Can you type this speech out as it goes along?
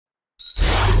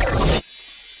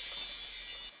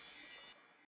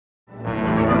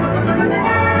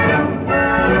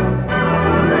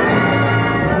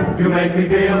make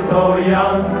me feel so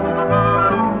young.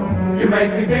 You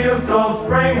make me feel so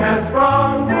spring has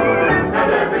sprung.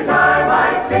 And every time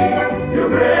I see you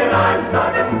grin, I'm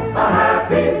such a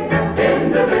happy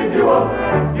individual.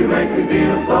 You make me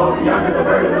feel so young as a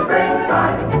bird in the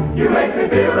springtime. You make me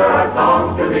feel there are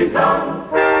songs to be sung,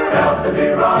 bells to be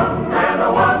rung, and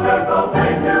a wonderful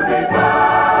thing to be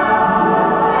found.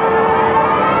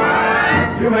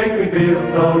 You make me feel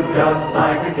so just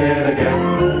like a kid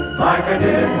again, like I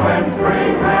did when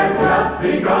spring had just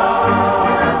begun.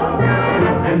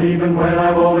 And even when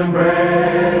I'm old and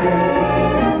gray,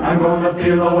 I'm gonna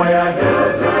feel the way I do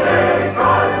today,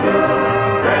 'cause you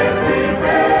make me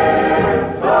feel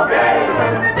so gay,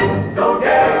 so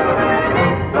gay,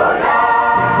 so young.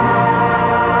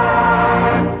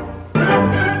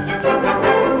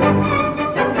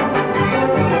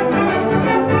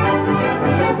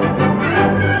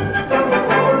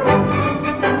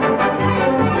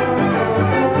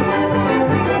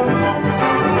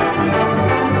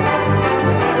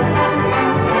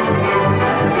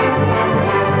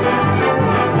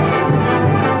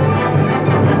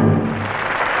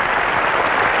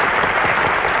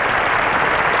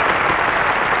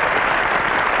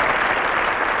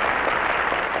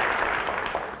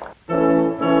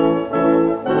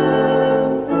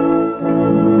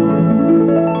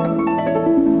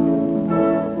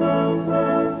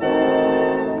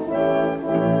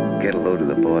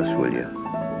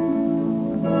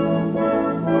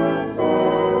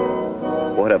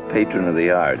 Patron of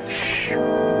the arts. Shh.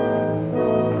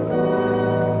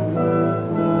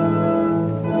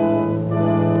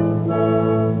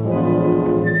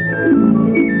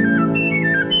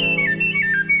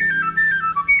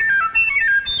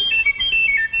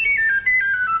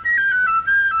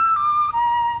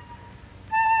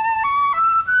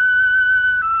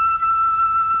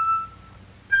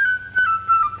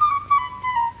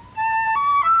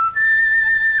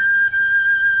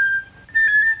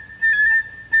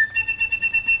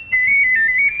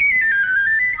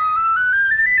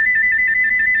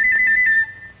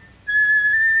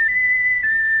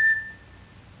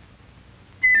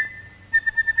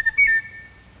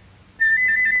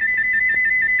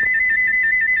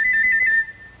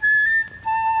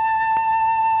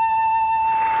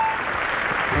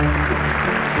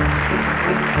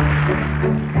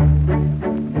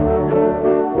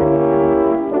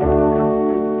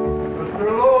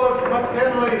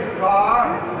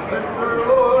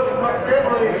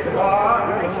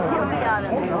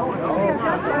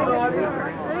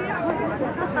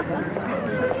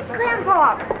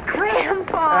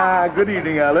 Good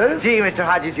evening, Alice. Gee, Mr.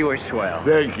 Hodges, you were swell.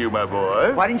 Thank you, my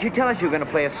boy. Why didn't you tell us you were going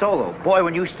to play a solo? Boy,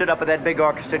 when you stood up at that big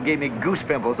orchestra, it gave me goose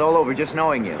pimples all over just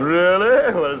knowing you.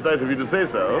 Really? Well, it's nice of you to say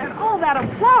so. Oh, that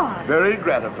applause. Very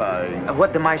gratifying.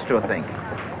 What'd the maestro think?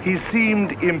 He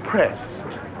seemed impressed.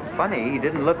 Funny, he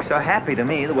didn't look so happy to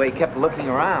me, the way he kept looking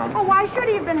around. Oh, why should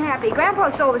he have been happy? Grandpa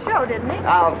stole the show, didn't he?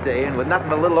 I'll say, and with nothing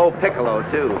but a little old piccolo,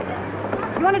 too.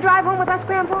 You want to drive home with us,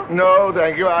 Grandpa? No,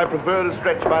 thank you. I prefer to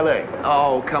stretch my legs.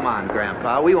 Oh, come on,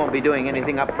 Grandpa. We won't be doing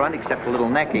anything up front except a little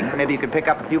necking. Maybe you could pick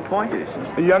up a few pointers.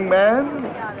 Young man,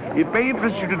 it may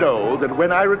interest you to know that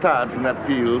when I retired from that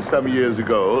field some years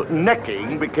ago,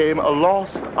 necking became a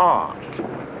lost art.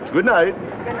 Good night.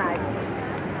 Good night.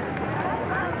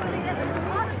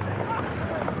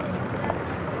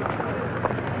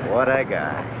 What a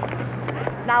guy.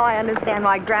 Now I understand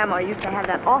why Grandma used to have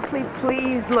that awfully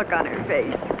pleased look on her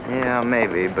face. Yeah,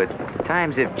 maybe, but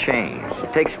times have changed.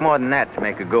 It takes more than that to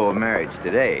make a go of marriage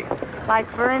today. Like,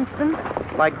 for instance?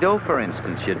 Like dough, for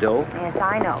instance, you dough. Yes,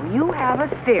 I know. You have a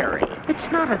theory.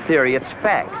 It's not a theory, it's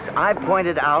facts. I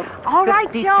pointed out... All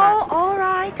right, Joe, all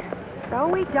right. So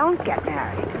we don't get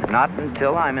married. Not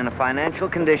until I'm in a financial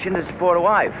condition to support a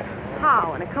wife.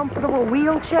 How, in a comfortable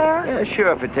wheelchair? Yeah,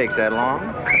 sure, if it takes that long.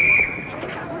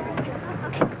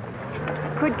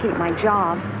 Could keep my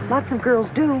job. Lots of girls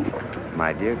do.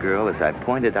 My dear girl, as I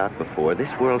pointed out before, this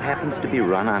world happens to be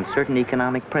run on certain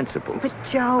economic principles. But,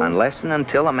 Joe... Unless and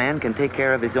until a man can take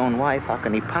care of his own wife, how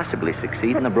can he possibly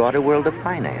succeed in the broader world of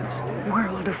finance?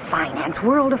 World of finance,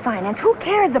 world of finance. Who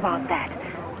cares about that?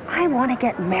 I want to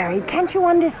get married. Can't you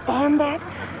understand that?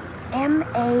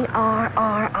 M-A-R-R-I-E-D.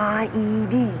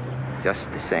 Just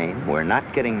the same, we're not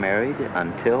getting married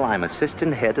until I'm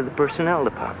assistant head of the personnel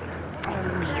department.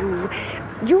 Oh,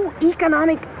 you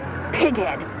economic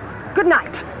pighead. Good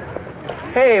night.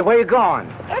 Hey, where you going?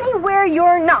 Anywhere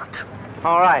you're not.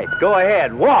 All right, go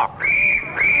ahead, walk.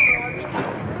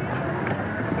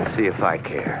 Let's see if I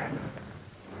care.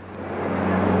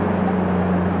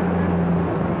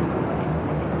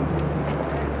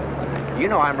 You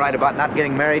know I'm right about not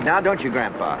getting married now, don't you,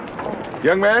 Grandpa?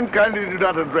 Young man, kindly do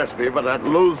not address me by that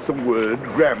loathsome word,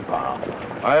 Grandpa.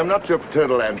 I am not your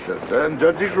paternal ancestor, and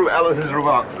judging from Alice's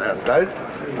remarks last night,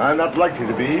 I'm not likely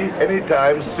to be any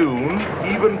time soon,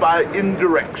 even by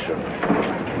indirection.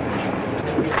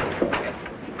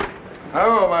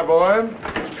 However, my boy,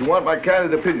 if you want my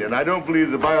candid opinion, I don't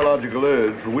believe the biological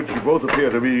urge from which you both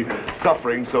appear to be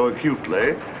suffering so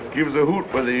acutely gives a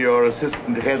hoot whether you're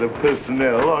assistant head of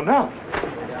personnel or not.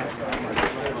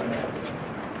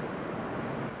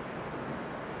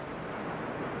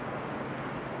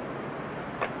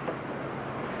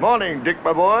 Morning, Dick,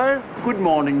 my boy. Good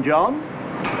morning, John.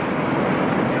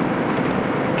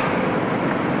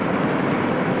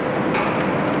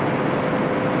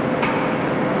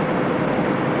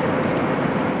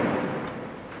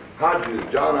 Hodges,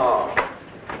 John R.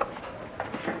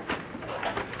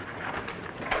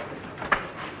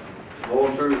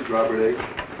 Walters, Robert H.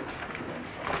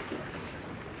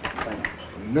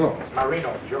 No.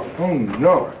 Marino, Joe. Oh,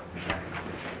 no.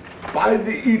 By the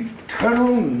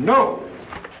eternal no.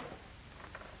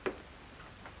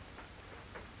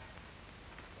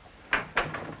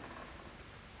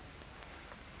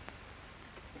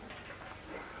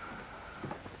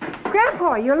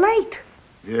 Grandpa, you're late.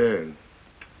 Yes.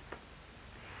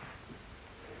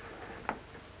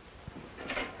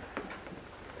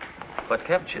 What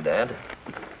kept you, Dad?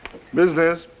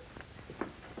 Business.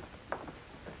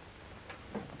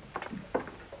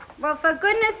 Well, for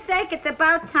goodness sake, it's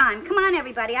about time. Come on,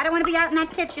 everybody. I don't want to be out in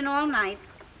that kitchen all night.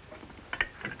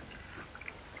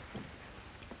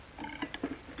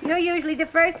 You're usually the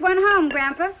first one home,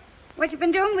 Grandpa. What you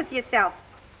been doing with yourself?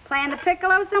 Playing the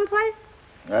piccolo someplace?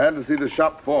 I had to see the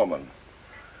shop foreman.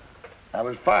 I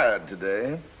was fired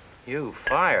today. You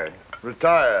fired?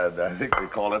 Retired, I think they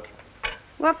call it.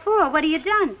 What for? What have you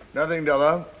done? Nothing,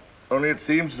 Della. Only it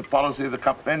seems the policy of the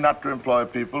company not to employ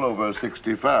people over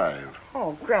 65.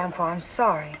 Oh, Grandpa, I'm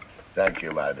sorry. Thank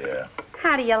you, my dear.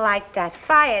 How do you like that?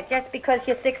 Fired just because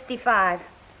you're 65.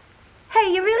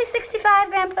 Hey, you really 65,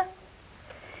 Grandpa?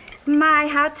 My,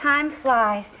 how time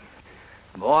flies.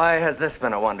 Boy, has this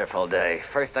been a wonderful day.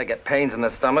 First I get pains in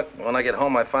the stomach. When I get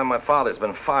home, I find my father's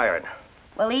been fired.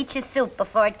 Well, eat your soup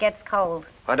before it gets cold.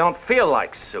 I don't feel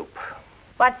like soup.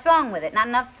 What's wrong with it? Not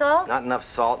enough salt? Not enough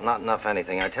salt, not enough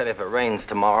anything. I tell you, if it rains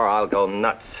tomorrow, I'll go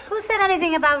nuts. Who said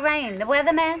anything about rain? The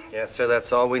weatherman? Yes, sir,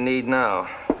 that's all we need now.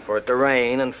 For it to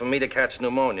rain and for me to catch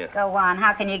pneumonia. Go on.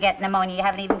 How can you get pneumonia? You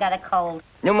haven't even got a cold.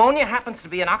 Pneumonia happens to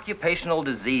be an occupational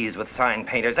disease with sign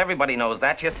painters. Everybody knows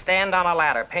that. You stand on a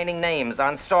ladder painting names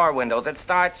on store windows. It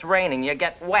starts raining. You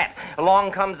get wet.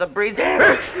 Along comes a breeze.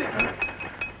 There,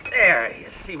 you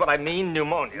see what I mean?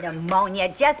 Pneumonia.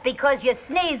 Pneumonia just because you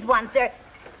sneezed once or...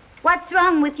 What's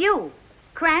wrong with you?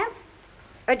 Cramps?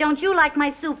 Or don't you like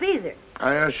my soup either?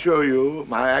 I assure you,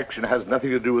 my action has nothing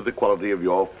to do with the quality of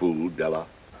your food, Della.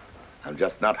 I'm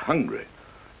just not hungry.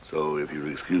 So if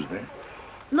you'll excuse me.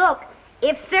 Look,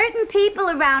 if certain people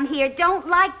around here don't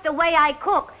like the way I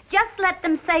cook, just let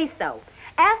them say so.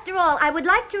 After all, I would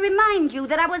like to remind you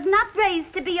that I was not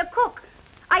raised to be a cook.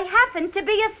 I happen to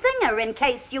be a singer, in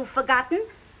case you've forgotten.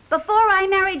 Before I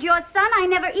married your son, I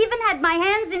never even had my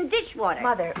hands in dishwater.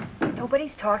 Mother,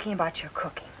 nobody's talking about your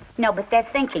cooking. No, but they're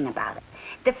thinking about it.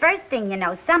 The first thing you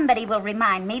know, somebody will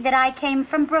remind me that I came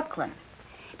from Brooklyn.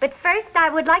 But first, I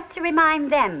would like to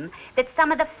remind them that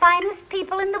some of the finest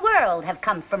people in the world have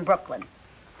come from Brooklyn.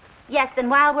 Yes, and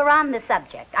while we're on the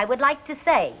subject, I would like to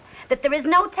say that there is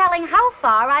no telling how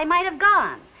far I might have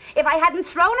gone if I hadn't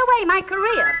thrown away my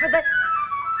career for the...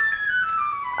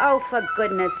 Oh, for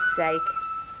goodness sake.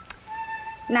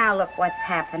 Now look what's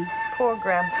happened. Poor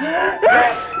Grandpa.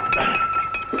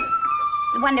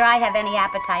 No wonder I have any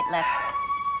appetite left.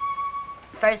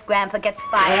 First Grandpa gets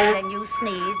fired, then you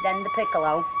sneeze, then the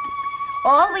piccolo.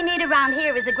 All we need around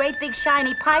here is a great big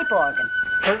shiny pipe organ.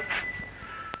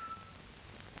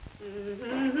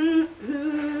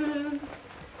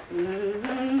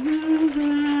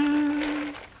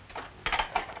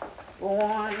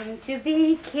 Born to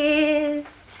be kissed,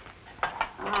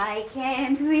 I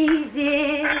can't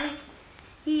resist.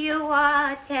 You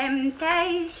are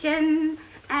temptation,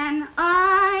 and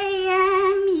I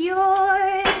am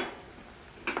yours.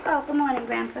 Oh, good morning,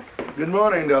 Grandpa. Good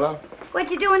morning, Della.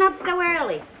 What you doing up so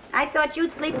early? I thought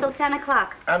you'd sleep till 10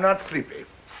 o'clock. I'm not sleepy.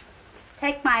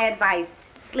 Take my advice.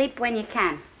 Sleep when you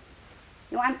can.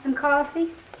 You want some coffee?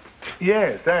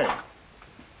 Yes, thanks.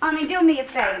 Only do me a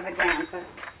favor, Grandpa.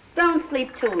 Don't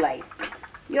sleep too late.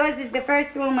 Yours is the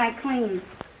first room I clean.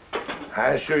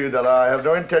 I assure you, Della, I have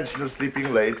no intention of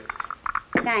sleeping late.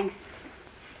 Thanks.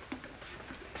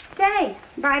 Say,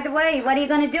 by the way, what are you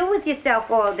going to do with yourself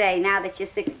all day now that you're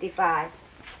 65?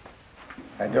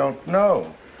 I don't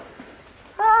know.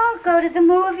 Oh, go to the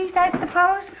movies, I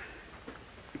suppose.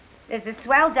 There's a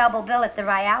swell double bill at the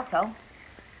Rialto.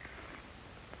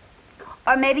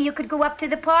 Or maybe you could go up to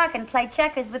the park and play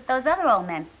checkers with those other old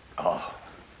men. Oh.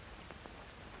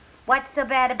 What's so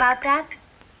bad about that?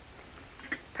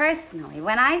 Personally,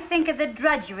 when I think of the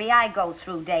drudgery I go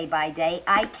through day by day,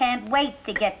 I can't wait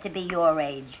to get to be your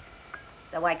age,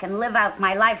 so I can live out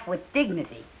my life with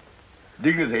dignity.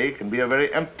 Dignity can be a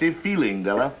very empty feeling,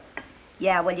 Della.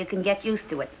 Yeah, well, you can get used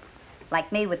to it.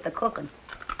 Like me with the cooking.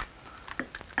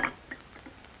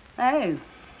 Hey,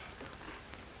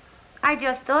 I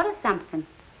just thought of something.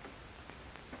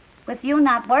 With you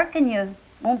not working, you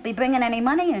won't be bringing any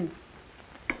money in.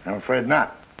 I'm afraid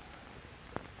not.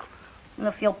 Well,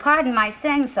 if you'll pardon my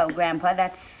saying so, Grandpa,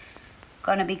 that's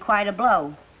going to be quite a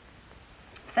blow.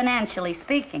 Financially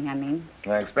speaking, I mean.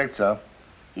 I expect so.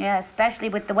 Yeah, especially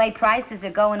with the way prices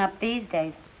are going up these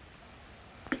days.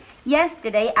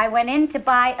 Yesterday, I went in to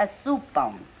buy a soup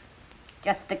bone.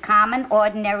 Just a common,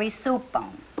 ordinary soup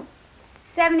bone.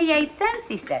 78 cents,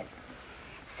 he says.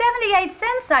 78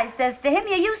 cents, I says to him.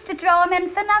 You used to throw them in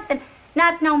for nothing.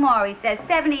 Not no more, he says.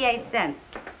 78 cents.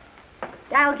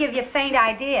 That'll give you a faint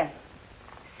idea.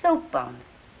 Soup bone.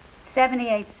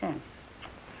 78 cents.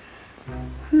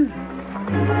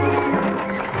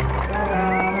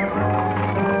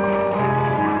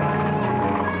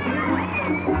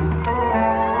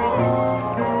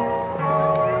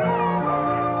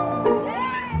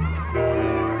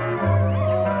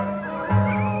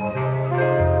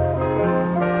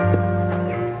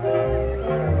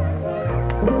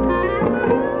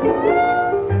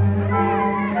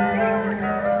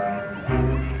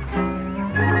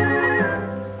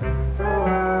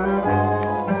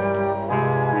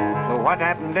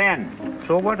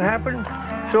 So what happened?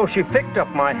 So she picked up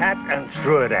my hat and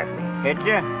threw it at me. Hit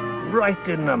you? Right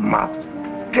in the mouth.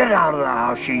 Get out of the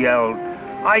house, she yelled.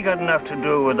 I got enough to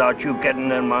do without you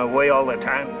getting in my way all the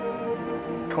time.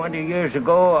 20 years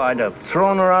ago, I'd have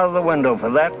thrown her out of the window for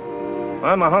that.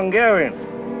 I'm a Hungarian.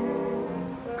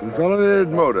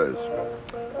 Consolidated Motors.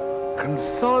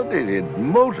 Consolidated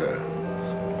Motors?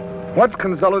 What's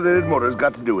Consolidated Motors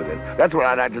got to do with it? That's what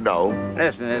I'd like to know.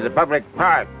 Listen, there's a public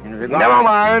park. Never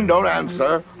mind, don't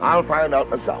answer. I'll find out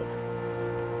myself.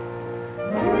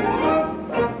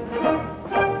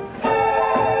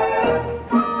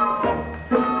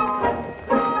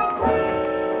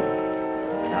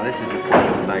 Now, this is a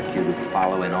point we'd like you to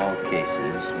follow in all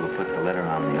cases. We'll put the letter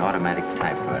on the automatic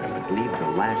typewriter, but leave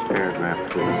the last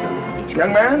paragraph to us.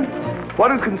 Young man,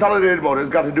 what has Consolidated Motors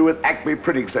got to do with Acme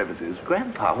Printing Services?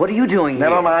 Grandpa, what are you doing here?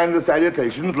 Never mind the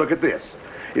salutations. Look at this.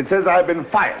 It says I've been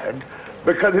fired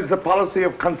because it's the policy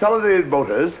of Consolidated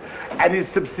Motors and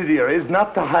its subsidiaries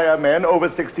not to hire men over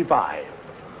 65.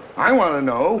 I want to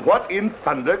know what in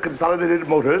thunder Consolidated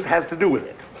Motors has to do with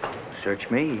it. Search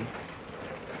me.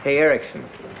 Hey, Erickson.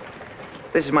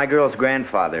 This is my girl's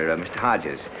grandfather, Mr.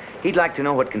 Hodges. He'd like to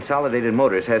know what Consolidated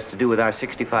Motors has to do with our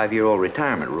 65-year-old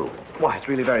retirement rule. Why, it's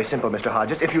really very simple, Mr.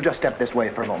 Hodges. If you just step this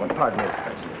way for a moment. Pardon me, Mr.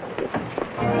 President.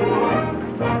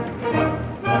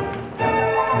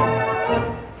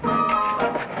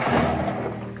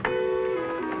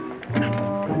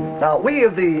 Now, we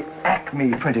of the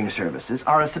Acme Printing Services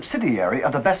are a subsidiary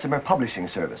of the Bessemer Publishing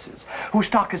Services, whose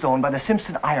stock is owned by the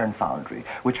Simpson Iron Foundry,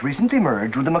 which recently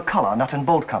merged with the McCullough Nut and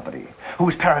Bolt Company,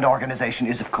 whose parent organization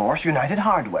is, of course, United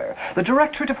Hardware, the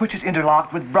directorate of which is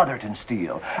interlocked with Brotherton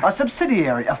Steel, a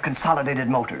subsidiary of Consolidated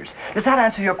Motors. Does that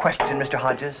answer your question, Mr.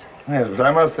 Hodges? Yes, but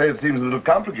I must say it seems a little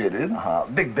complicated.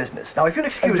 Big business. Now, if you'll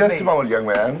excuse me... Just a moment, young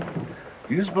man.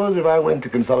 Do you suppose if I went to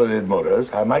Consolidated Motors,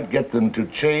 I might get them to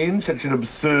change such an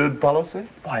absurd policy?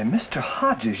 Why, Mr.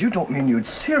 Hodges, you don't mean you'd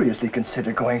seriously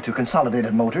consider going to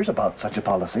Consolidated Motors about such a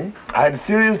policy? I'd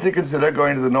seriously consider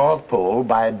going to the North Pole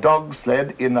by a dog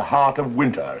sled in the heart of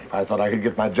winter if I thought I could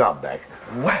get my job back.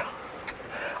 Well,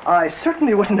 I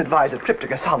certainly wouldn't advise a trip to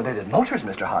Consolidated Motors,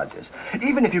 Mr. Hodges.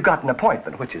 Even if you got an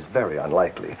appointment, which is very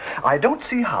unlikely, I don't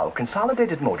see how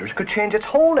Consolidated Motors could change its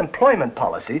whole employment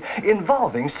policy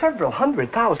involving several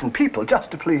 100,000 people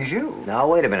just to please you. Now,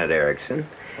 wait a minute, Erickson.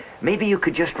 Maybe you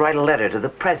could just write a letter to the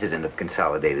president of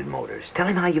Consolidated Motors. Tell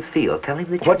him how you feel. Tell him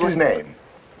that you... What's his name?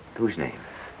 Whose name?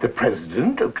 The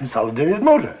president of Consolidated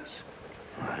Motors.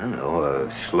 I don't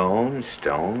know, Sloan,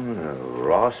 Stone,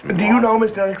 Ross... Do you know,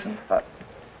 Mr. Erickson?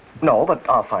 No, but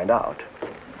I'll find out.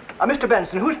 Mr.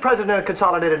 Benson, who's president of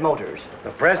Consolidated Motors? The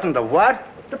president of what?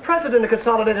 The president of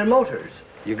Consolidated Motors.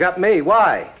 You got me.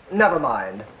 Why? Never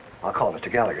mind. I'll call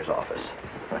Mr. Gallagher's office.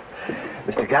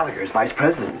 Mr. Gallagher is vice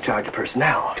president in charge of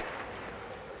personnel.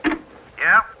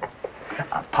 Yeah?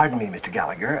 Pardon me, Mr.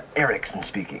 Gallagher. Erickson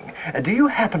speaking. Do you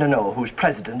happen to know who's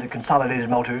president of Consolidated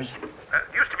Motors?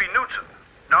 Used to be Knudsen.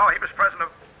 No, he was president of...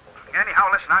 Anyhow,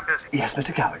 listen, I'm busy. Yes,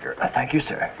 Mr. Gallagher. Thank you,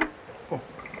 sir. Oh,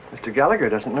 Mr. Gallagher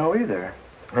doesn't know either.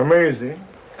 Amazing.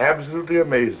 Absolutely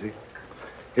amazing.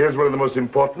 Here's one of the most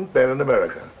important men in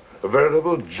America. A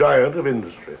veritable giant of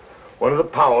industry. One of the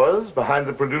powers behind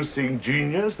the producing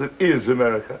genius that is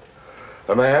America.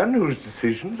 A man whose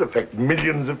decisions affect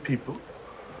millions of people.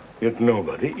 Yet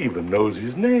nobody even knows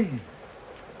his name.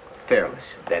 Fairless.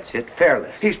 That's it.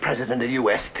 Fairless. He's president of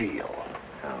U.S. Steel.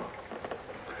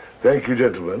 Thank you,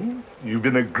 gentlemen. You've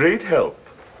been a great help.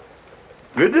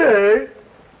 Good day.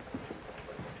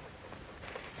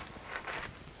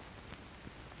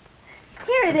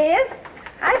 Here it is.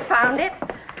 I found it.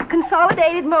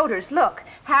 Consolidated Motors. Look,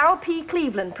 Harold P.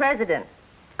 Cleveland, president.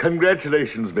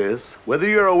 Congratulations, miss. Whether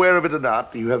you're aware of it or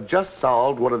not, you have just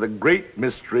solved one of the great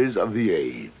mysteries of the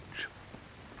age.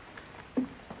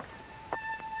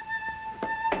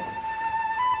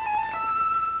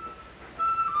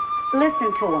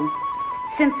 Listen to him.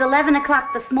 Since 11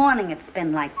 o'clock this morning, it's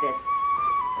been like this.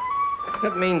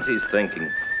 That means he's thinking.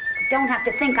 Don't have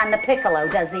to think on the piccolo,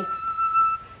 does he?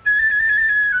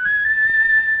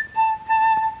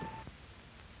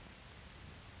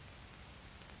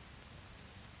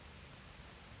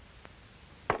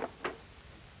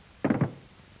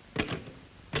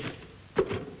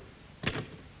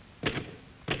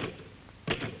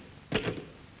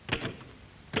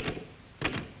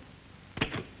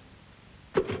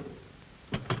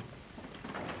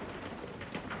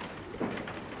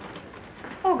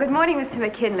 Good morning, Mr.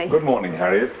 McKinley. Good morning,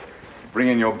 Harriet. Bring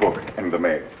in your book and the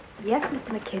mail. Yes,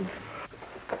 Mr. McKinley.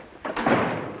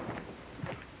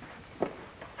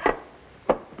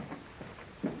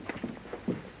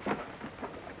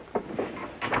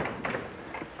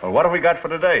 Well, what have we got for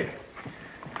today?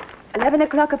 11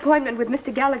 o'clock appointment with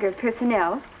Mr. Gallagher of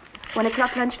Personnel. 1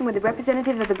 o'clock luncheon with the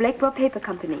representative of the Blakewell Paper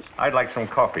Company. I'd like some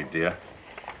coffee, dear.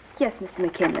 Yes, Mr.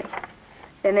 McKinley.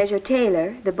 Then there's your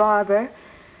tailor, the barber,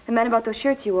 the man about those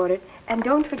shirts you ordered, and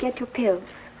don't forget your pills.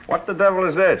 What the devil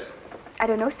is this? I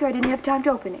don't know, sir. I didn't have time to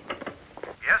open it.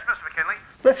 Yes, Mr. McKinley?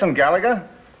 Listen, Gallagher.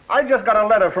 I just got a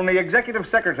letter from the executive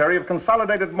secretary of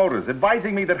Consolidated Motors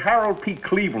advising me that Harold P.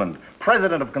 Cleveland,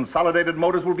 president of Consolidated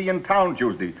Motors, will be in town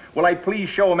Tuesday. Will I please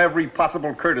show him every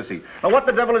possible courtesy? Now, what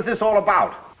the devil is this all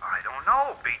about? I don't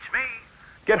know. Beats me.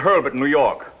 Get Herbert in New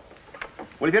York.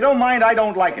 Well, if you don't mind, I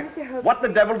don't like it. What the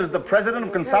devil does the president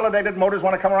of Consolidated Motors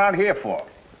want to come around here for?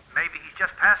 Maybe he's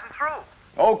just passing through.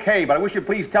 Okay, but I wish you'd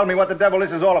please tell me what the devil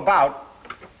this is all about.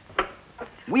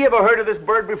 We ever heard of this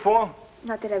bird before?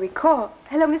 Not that I recall.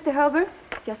 Hello, Mr. Herbert.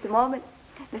 Just a moment.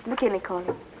 Mr. McKinley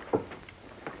calling.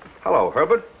 Hello,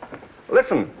 Herbert.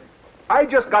 Listen, I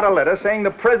just got a letter saying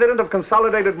the president of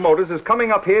Consolidated Motors is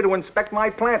coming up here to inspect my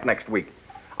plant next week.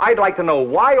 I'd like to know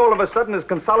why all of a sudden is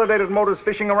Consolidated Motors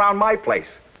fishing around my place.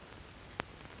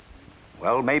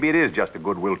 Well, maybe it is just a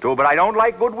goodwill tour, but I don't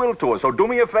like goodwill tours, so do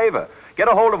me a favor. Get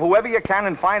a hold of whoever you can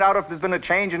and find out if there's been a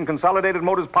change in Consolidated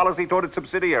Motors' policy toward its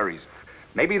subsidiaries.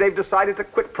 Maybe they've decided to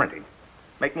quit printing,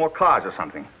 make more cars or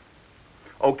something.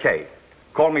 Okay,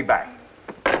 call me back.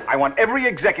 I want every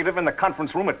executive in the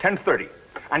conference room at 10:30,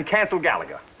 and cancel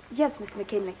Gallagher. Yes, Mr.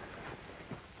 McKinley.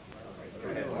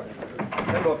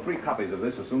 Send off 3 copies of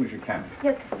this as soon as you can.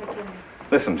 Yes, Mr. McKinley.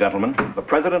 Listen, gentlemen, the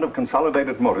president of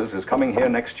Consolidated Motors is coming here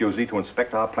next Tuesday to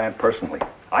inspect our plant personally.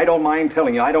 I don't mind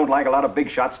telling you I don't like a lot of big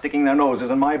shots sticking their noses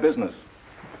in my business.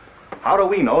 How do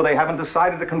we know they haven't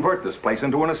decided to convert this place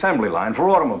into an assembly line for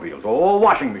automobiles or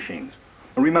washing machines?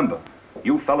 And remember,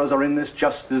 you fellas are in this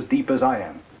just as deep as I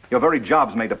am. Your very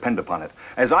jobs may depend upon it.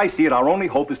 As I see it, our only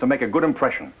hope is to make a good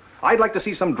impression. I'd like to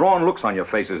see some drawn looks on your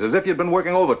faces, as if you'd been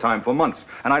working overtime for months,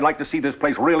 and I'd like to see this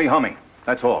place really humming.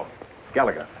 That's all.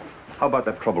 Gallagher, how about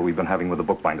that trouble we've been having with the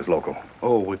bookbinders local?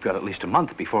 Oh, we've got at least a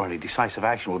month before any decisive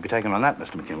action will be taken on that,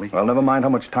 Mr. McKinley. Well, never mind how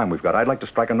much time we've got. I'd like to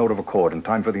strike a note of accord in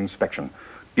time for the inspection.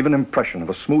 Give an impression of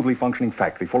a smoothly functioning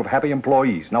factory full of happy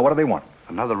employees. Now, what do they want?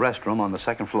 Another restroom on the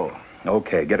 2nd floor.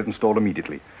 Okay, get it installed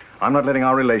immediately. I'm not letting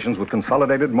our relations with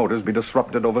Consolidated Motors be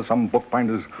disrupted over some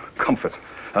bookbinder's comfort.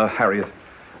 Harriet,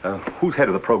 who's head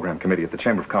of the program committee at the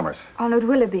Chamber of Commerce? Arnold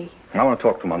Willoughby. I want to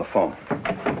talk to him on the phone.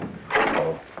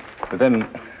 Oh, but then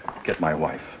get my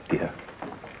wife, dear.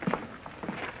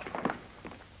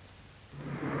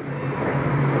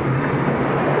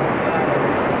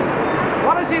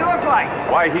 What does he look like?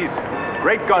 Why, he's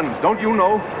great guns, don't you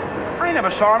know? I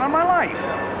never saw him in my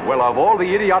life. Well, of all the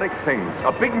idiotic things,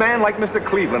 a big man like Mr.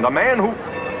 Cleveland, a man who...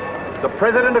 the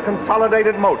president of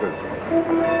Consolidated Motors.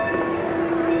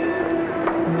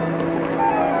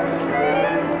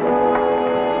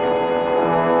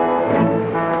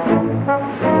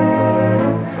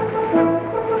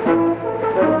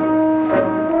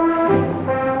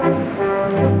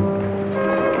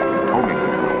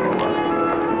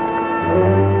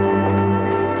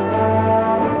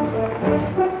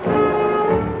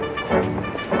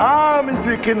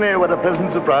 McKinley, what a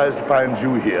pleasant surprise to find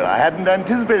you here. I hadn't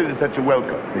anticipated such a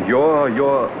welcome. You're...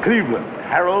 Cleveland.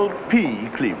 Harold P.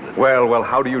 Cleveland. Well,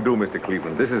 how do you do, Mr.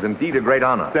 Cleveland? This is indeed a great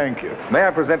honor. Thank you. May I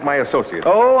present my associate?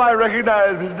 Oh, I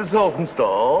recognize Mr.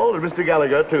 Saltonstall and Mr.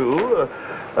 Gallagher, too.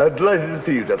 Delighted to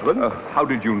see you, gentlemen. How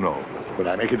did you know? But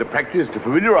I make it a practice to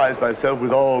familiarize myself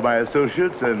with all my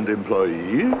associates and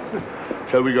employees.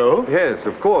 Shall we go? Yes,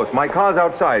 of course. My car's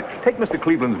outside. Take Mr.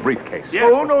 Cleveland's briefcase.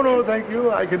 Yes. Oh, no, thank you.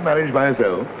 I can manage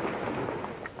myself.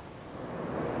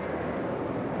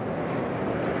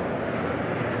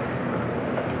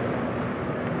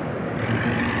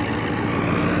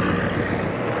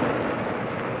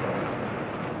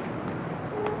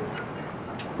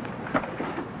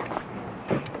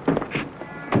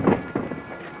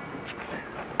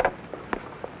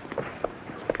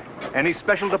 Any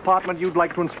special department you'd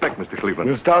like to inspect, Mr. Cleveland?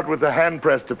 We'll start with the hand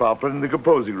press department in the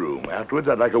composing room. Afterwards,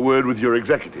 I'd like a word with your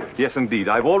executives. Yes, indeed.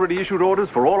 I've already issued orders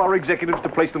for all our executives to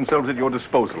place themselves at your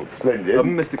disposal. Splendid.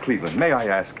 Mr. Cleveland, may I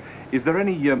ask, is there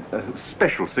any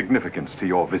special significance to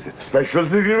your visit? Special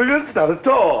significance? Not at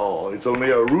all. It's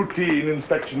only a routine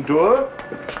inspection tour.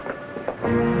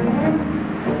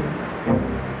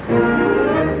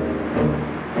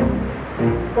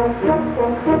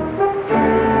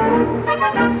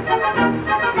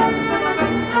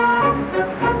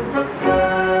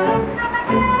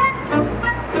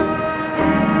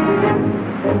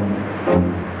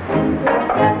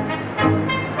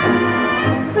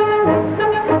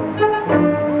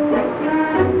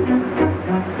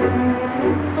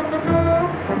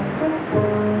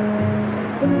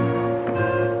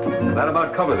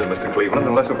 Covers it, Mr. Cleveland,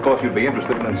 unless, of course, you'd be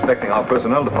interested in inspecting our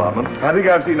personnel department. I think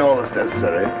I've seen all that's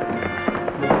necessary.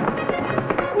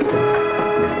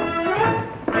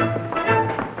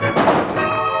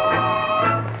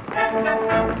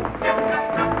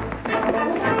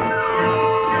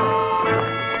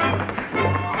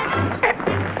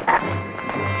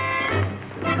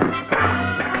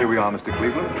 Here we are, Mr.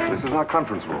 Cleveland. This is our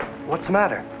conference room. What's the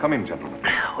matter? Come in, gentlemen.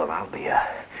 Well, I'll be,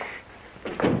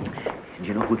 Do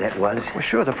you know who that was? Well,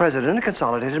 sure, the president of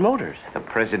Consolidated Motors. The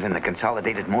president of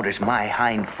Consolidated Motors, my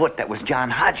hind foot. That was John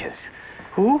Hodges.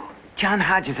 Who? John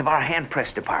Hodges of our hand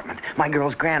press department. My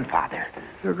girl's grandfather.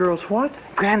 Your girl's what?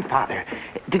 Grandfather.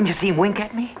 Didn't you see him wink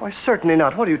at me? Why, certainly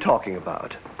not. What are you talking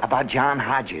about? About John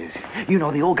Hodges. You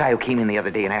know, the old guy who came in the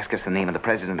other day and asked us the name of the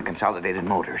president of Consolidated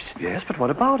Motors. Yes, but what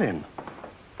about him?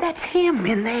 That's him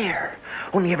in there.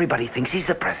 Only everybody thinks he's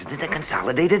the president of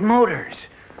Consolidated Motors.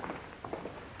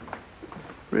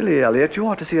 Really, Elliot, you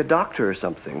ought to see a doctor or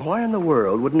something. Why in the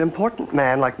world would an important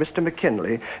man like Mr.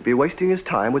 McKinley be wasting his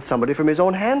time with somebody from his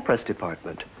own hand press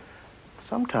department?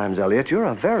 Sometimes, Elliot, you're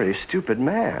a very stupid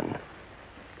man.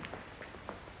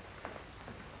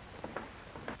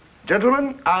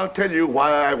 Gentlemen, I'll tell you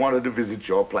why I wanted to visit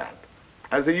your plant.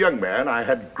 As a young man, I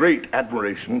had great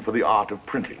admiration for the art of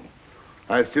printing.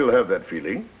 I still have that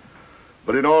feeling.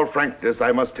 But in all frankness,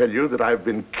 I must tell you that I've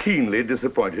been keenly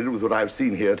disappointed with what I've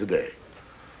seen here today.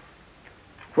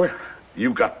 Well,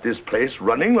 you've got this place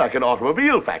running like an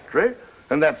automobile factory,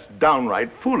 and that's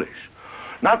downright foolish.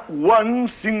 Not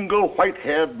one single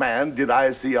white-haired man did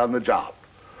I see on the job.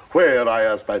 Where, I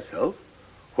ask myself,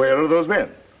 where are those men?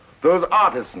 Those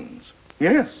artisans?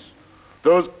 Yes,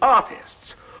 those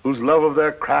artists whose love of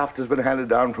their craft has been handed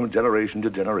down from generation to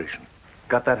generation.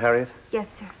 Got that, Harriet? Yes,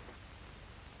 sir.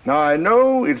 Now, I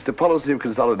know it's the policy of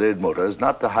Consolidated Motors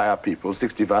not to hire people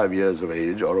 65 years of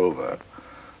age or over.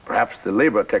 Perhaps the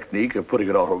labor technique of putting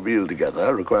an automobile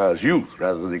together requires youth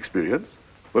rather than experience.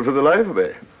 But for the life of me,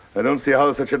 I don't see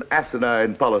how such an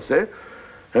asinine policy,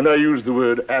 and I use the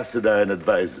word asinine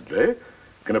advisedly,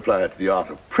 can apply to the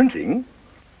art of printing.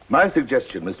 My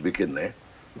suggestion, Mr. McKinley,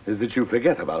 is that you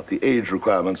forget about the age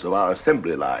requirements of our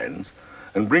assembly lines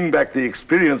and bring back the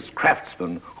experienced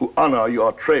craftsmen who honor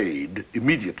your trade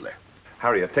immediately.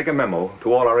 Harriet, take a memo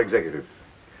to all our executives.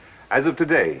 As of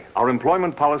today, our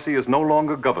employment policy is no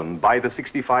longer governed by the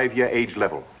 65-year age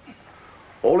level.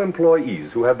 All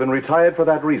employees who have been retired for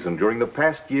that reason during the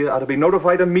past year are to be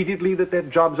notified immediately that their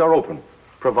jobs are open,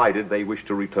 provided they wish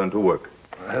to return to work.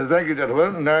 Thank you,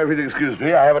 gentlemen. Now, if you'll excuse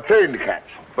me, I have a train to catch.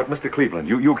 But, Mr. Cleveland,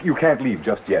 you can't leave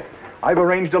just yet. I've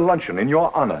arranged a luncheon in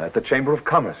your honor at the Chamber of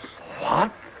Commerce.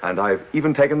 What? And I've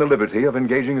even taken the liberty of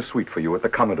engaging a suite for you at the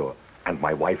Commodore. And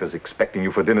my wife is expecting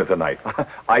you for dinner tonight.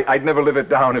 I'd never live it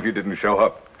down if you didn't show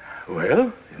up.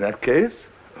 Well, in that case,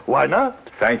 why not?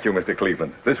 Thank you, Mr.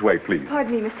 Cleveland. This way, please.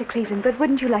 Pardon me, Mr. Cleveland, but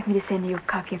wouldn't you like me to send you a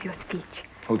copy of your speech?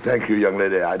 Oh, thank you, young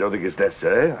lady. I don't think it's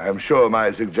necessary. I'm sure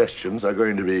my suggestions are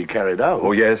going to be carried out.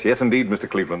 Oh, yes, indeed, Mr.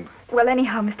 Cleveland. Well,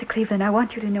 anyhow, Mr. Cleveland, I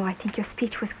want you to know I think your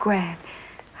speech was grand.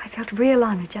 I felt real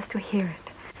honored just to hear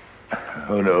it.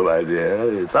 Oh, no, my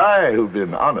dear. It's I who've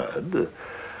been honored.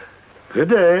 Good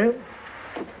day.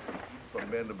 For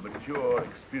men of mature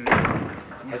experience.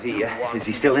 Is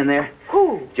he still in there?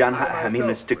 Who? John, I mean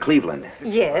Mr. Cleveland.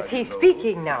 Yes, he's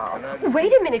speaking now.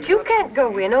 Wait a minute, you can't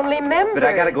go in, only members. But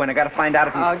I gotta go in. I gotta find out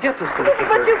if he's... Get this to the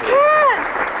But you can't.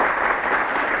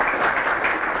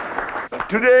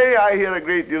 Today, I hear a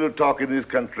great deal of talk in this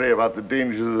country about the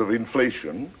dangers of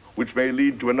inflation, which may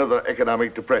lead to another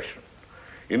economic depression.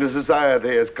 In a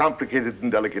society as complicated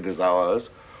and delicate as ours,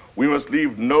 we must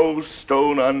leave no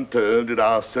stone unturned in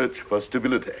our search for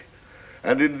stability.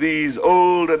 And in these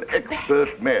old and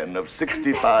expert men of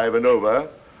 65 and over,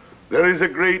 there is a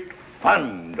great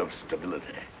fund of stability.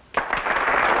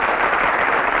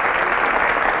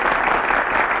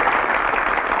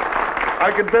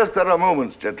 I confess there are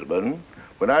moments, gentlemen,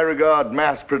 when I regard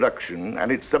mass production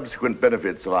and its subsequent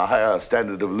benefits of a higher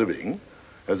standard of living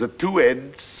as a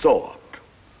two-edged sword.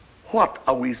 What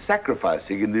are we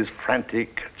sacrificing in this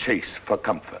frantic chase for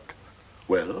comfort?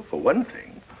 Well, for one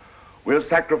thing, we're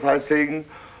sacrificing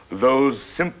those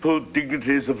simple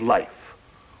dignities of life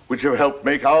which have helped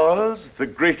make ours the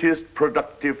greatest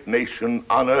productive nation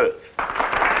on earth.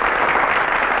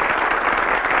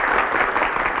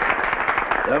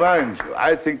 Now, mind you,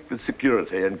 I think that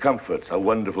security and comforts are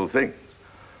wonderful things.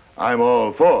 I'm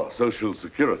all for social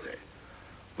security.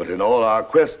 But in all our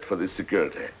quest for this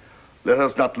security, let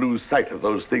us not lose sight of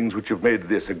those things which have made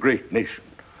this a great nation.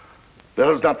 Let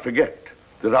us not forget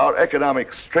that our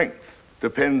economic strength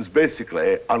depends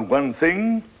basically on one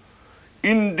thing: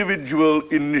 individual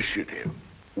initiative.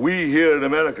 We here in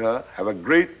America have a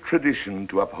great tradition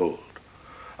to uphold,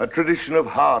 a tradition of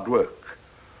hard work,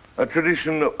 a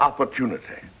tradition of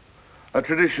opportunity, a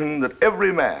tradition that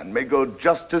every man may go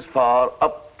just as far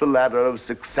up the ladder of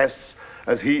success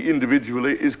as he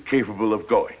individually is capable of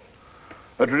going.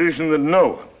 A tradition that no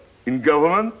one, in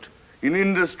government, in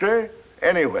industry,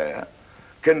 anywhere,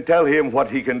 can tell him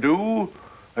what he can do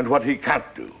and what he can't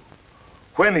do,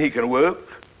 when he can work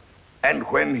and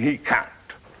when he can't.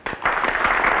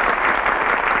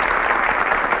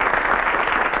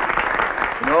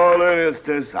 In all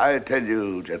earnestness, I tell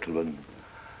you, gentlemen,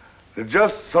 that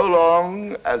just so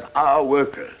long as our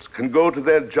workers can go to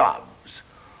their jobs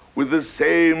with the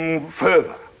same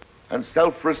fervor and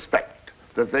self-respect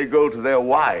that they go to their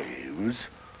wives,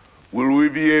 will we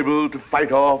be able to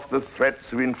fight off the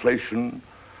threats of inflation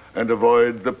and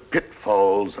avoid the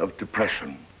pitfalls of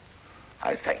depression.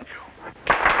 I thank you.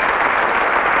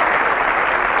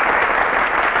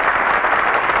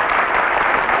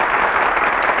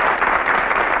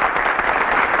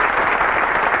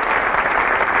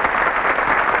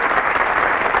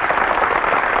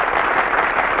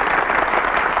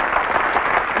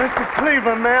 Mr.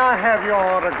 Cleveland, may I have your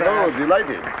autograph? Oh,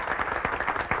 delighted.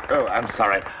 Oh, I'm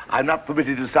sorry. I'm not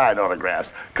permitted to sign autographs.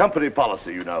 Company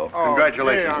policy, you know. Oh,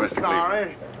 Congratulations, gee, Mr. I'm sorry.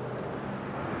 Cleveland.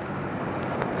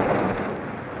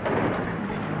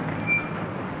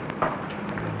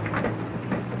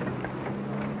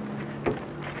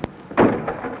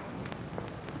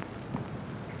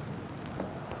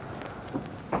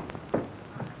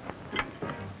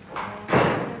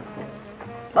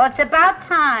 Well, it's about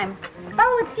time.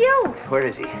 Oh, it's you. Where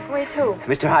is he? Where's who?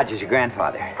 Mr. Hodges, your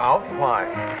grandfather. Out? Why?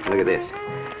 Look at this.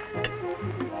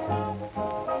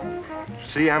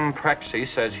 C.M. Prexy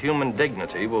says human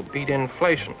dignity will beat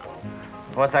inflation.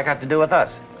 What's that got to do with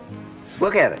us?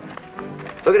 Look at it.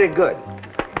 Look at it good.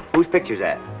 Whose picture's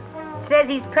that? Says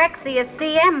he's Prexy as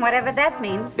CM, whatever that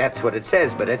means. That's what it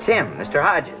says, but it's him, Mr.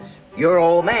 Hodges. Your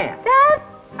old man. That?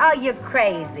 Oh, you're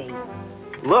crazy.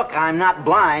 Look, I'm not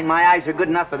blind. My eyes are good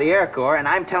enough for the Air Corps, and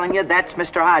I'm telling you, that's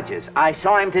Mr. Hodges. I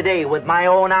saw him today with my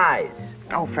own eyes.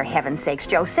 Oh, for heaven's sakes,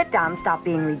 Joe, sit down and stop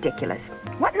being ridiculous.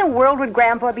 What in the world would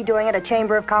Grandpa be doing at a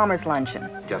Chamber of Commerce luncheon?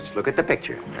 Just look at the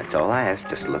picture. That's all I ask.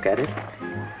 Just look at it.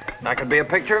 That could be a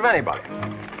picture of anybody.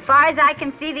 As far as I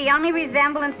can see, the only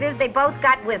resemblance is they both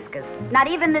got whiskers. Not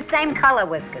even the same color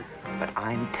whiskers. But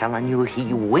I'm telling you,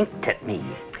 he winked at me.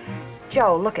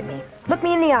 Joe, look at me. Look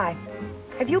me in the eye.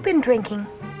 Have you been drinking?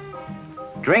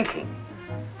 Drinking?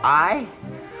 I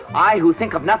who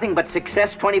think of nothing but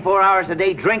success 24 hours a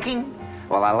day drinking?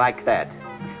 Well, I like that.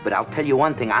 But I'll tell you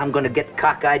one thing, I'm going to get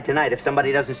cockeyed tonight if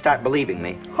somebody doesn't start believing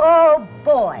me. Oh,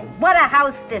 boy, what a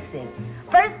house this is.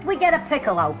 First, we get a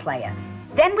piccolo player.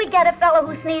 Then we get a fellow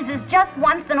who sneezes just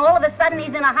once, and all of a sudden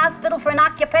he's in a hospital for an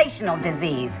occupational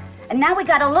disease. And now we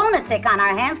got a lunatic on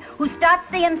our hands who starts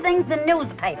seeing things in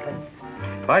newspapers.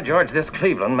 By George, this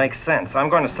Cleveland makes sense. I'm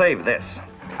going to save this.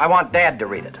 I want Dad to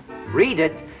read it. Read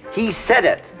it? He said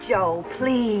it. Joe,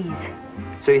 please.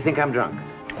 So you think I'm drunk?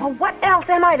 Well, what else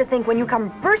am I to think when you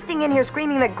come bursting in here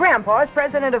screaming that Grandpa is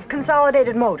president of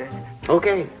Consolidated Motors?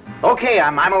 Okay,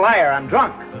 I'm a liar. I'm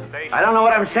drunk. I don't know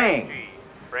what I'm saying.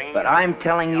 But I'm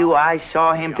telling you, I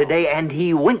saw him today, and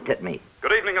he winked at me.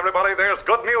 Good evening, everybody. There's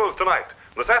good news tonight.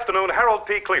 This afternoon, Harold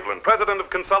P. Cleveland, president of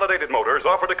Consolidated Motors,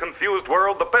 offered a confused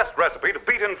world the best recipe to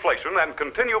beat inflation and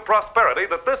continue prosperity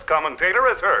that this commentator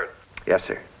has heard. Yes,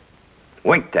 sir.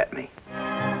 Winked at me.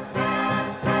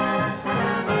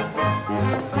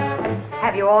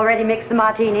 Have you already mixed the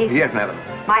martinis? Yes, madam.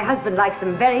 My husband likes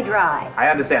them very dry. I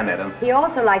understand, madam. He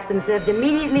also likes them served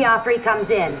immediately after he comes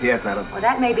in. Yes, madam. Well,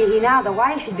 that may be he now. The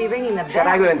wife should be ringing the bell. Shall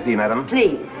I go and see, madam?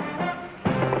 Please.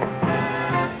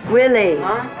 Willie.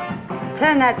 Huh?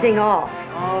 Turn that thing off.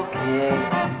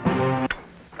 Okay.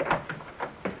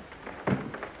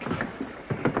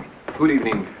 Good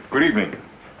evening. Good evening.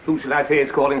 Who should I say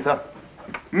is calling, sir?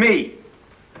 Me.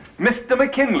 Mr.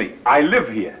 McKinley. I live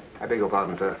here. I beg your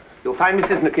pardon, sir. You'll find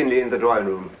Mrs. McKinley in the drawing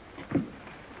room.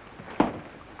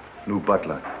 New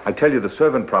butler. I tell you, the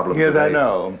servant problem Yes, today. I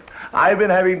know. I've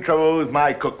been having trouble with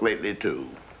my cook lately, too.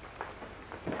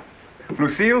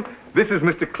 Lucille, this is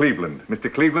Mr. Cleveland.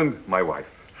 Mr. Cleveland, my wife.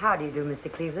 How do you do,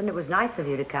 Mr. Cleveland? It was nice of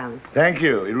you to come. Thank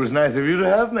you. It was nice of you to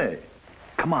have me.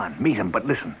 Come on, meet him, but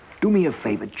listen. Do me a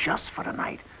favor just for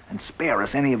tonight and spare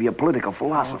us any of your political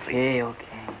philosophy. Okay.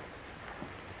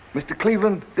 Mr.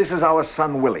 Cleveland, this is our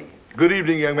son, Willie. Good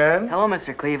evening, young man. Hello,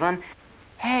 Mr. Cleveland.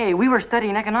 Hey, we were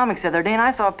studying economics the other day, and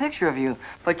I saw a picture of you.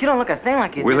 But you don't look a thing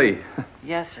like you Willie. do.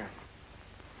 Yes, sir.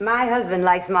 My husband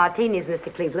likes martinis,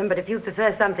 Mr. Cleveland, but if you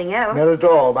prefer something else... Not at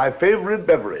all. My favorite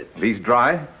beverage. These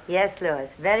dry? Yes, Louis,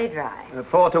 very dry.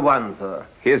 4-1, sir.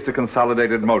 Here's to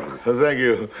Consolidated Motors. Thank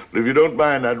you. But if you don't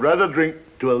mind, I'd rather drink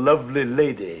to a lovely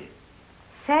lady.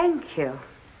 Thank you.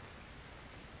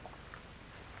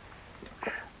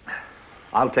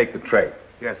 I'll take the tray.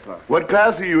 Yes, sir. What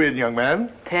class are you in, young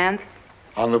man? 10th?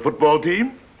 On the football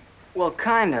team? Well,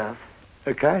 kind of.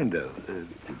 Kind of.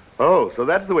 Oh, so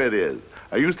that's the way it is.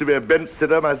 I used to be a bench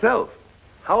sitter myself.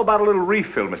 How about a little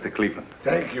refill, Mr. Cleveland?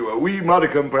 Thank you. A wee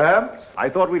modicum, perhaps? I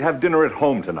thought we'd have dinner at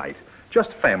home tonight.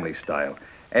 Just family style.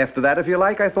 After that, if you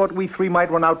like, I thought we three might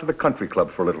run out to the country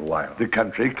club for a little while. The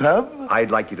country club?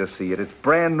 I'd like you to see it. It's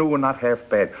brand new and not half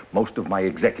bad. Most of my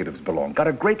executives belong. Got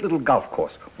a great little golf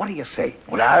course. What do you say?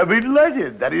 Well, I'll be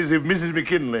delighted. That is, if Mrs.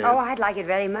 McKinley... Oh, I'd like it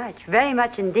very much. Very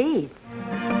much indeed.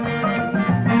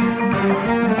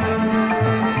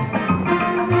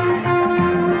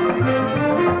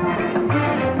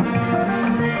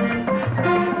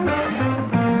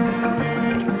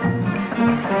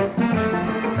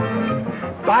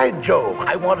 By Jove,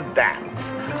 I want to dance.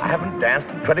 I haven't danced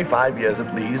in 25 years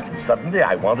at least, and suddenly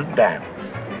I want to dance.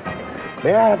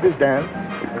 May I have this dance?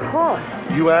 Of course.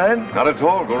 You mind? Not at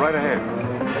all. Go right ahead.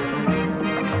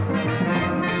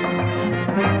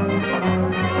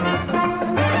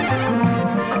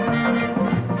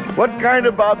 What kind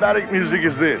of barbaric music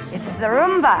is this? It's the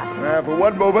rumba. For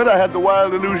one moment, I had the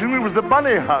wild illusion it was the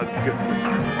bunny hug.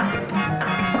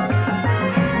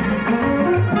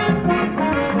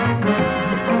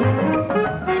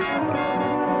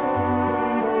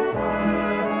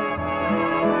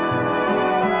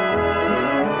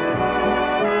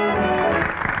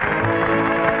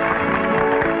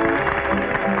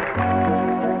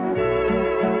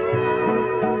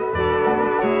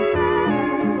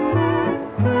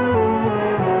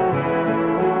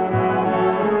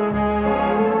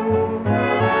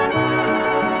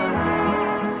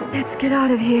 Get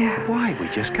out of here. Why? We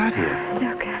just got here.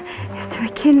 Look, Mr.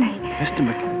 McKinley. Mr.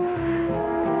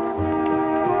 McKinley.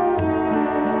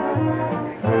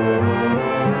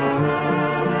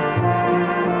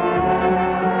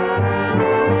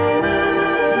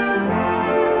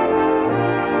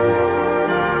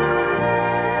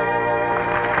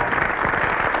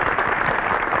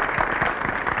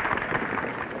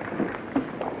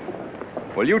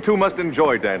 Well, you two must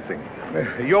enjoy dancing.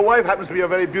 Your wife happens to be a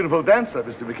very beautiful dancer,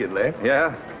 Mr. McKinley.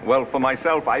 Yeah? Well, for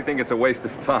myself, I think it's a waste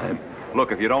of time.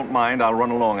 Look, if you don't mind, I'll run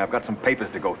along. I've got some papers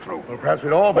to go through. Well, perhaps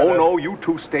we'd all better... Oh, no, you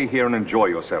two stay here and enjoy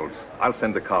yourselves. I'll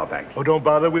send the car back. Oh, don't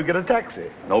bother. We'll get a taxi.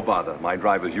 No bother. My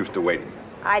driver's used to waiting.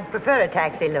 I'd prefer a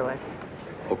taxi, Louis.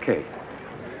 Okay.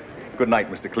 Good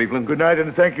night, Mr. Cleveland. Good night,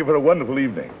 and thank you for a wonderful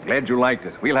evening. Glad you liked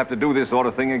it. We'll have to do this sort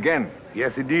of thing again.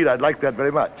 Yes, indeed. I'd like that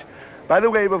very much. By the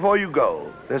way, before you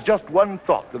go, there's just one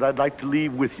thought that I'd like to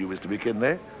leave with you, Mr.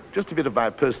 McKinley. Just a bit of my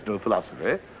personal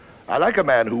philosophy. I like a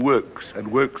man who works, and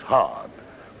works hard.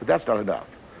 But that's not enough.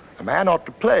 A man ought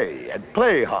to play, and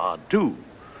play hard, too.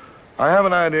 I have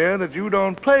an idea that you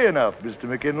don't play enough, Mr.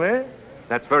 McKinley.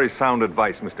 That's very sound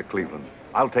advice, Mr. Cleveland.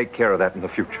 I'll take care of that in the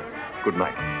future. Good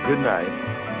night. Good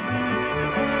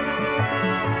night.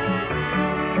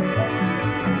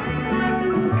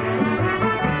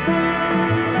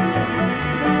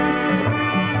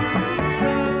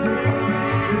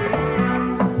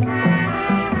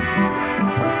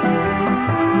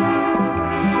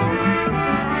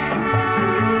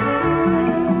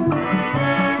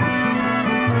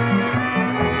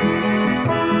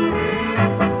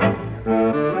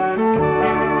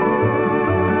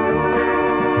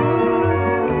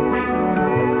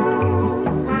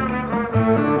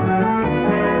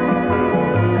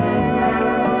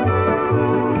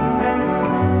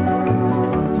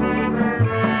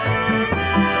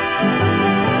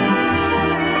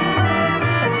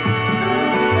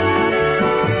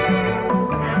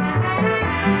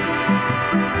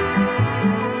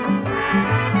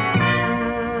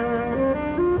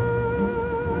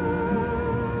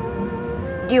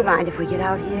 mind if we get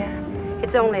out here?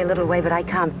 It's only a little way, but I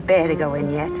can't bear to go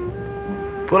in yet.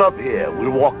 Pull up here.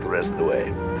 We'll walk the rest of the way.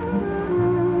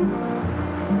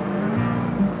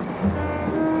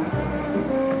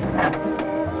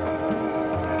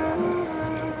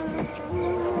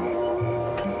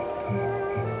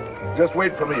 Just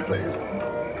wait for me, please.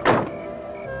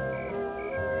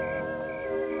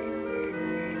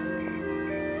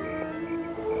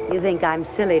 You think I'm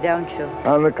silly, don't you?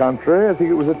 On the contrary, I think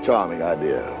it was a charming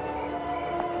idea.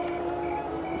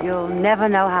 You'll never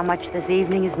know how much this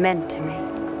evening has meant to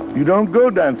me. You don't go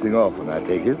dancing often, I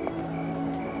take it.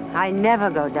 I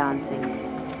never go dancing.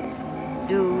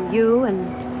 Do you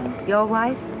and your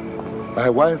wife? My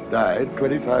wife died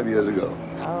 25 years ago.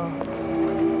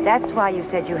 Oh. That's why you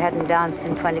said you hadn't danced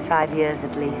in 25 years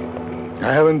at least.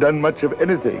 I haven't done much of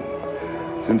anything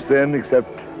since then except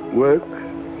work.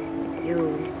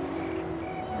 You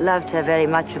loved her very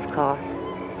much, of course.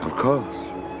 Of course.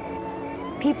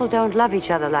 People don't love each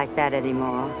other like that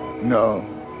anymore. No.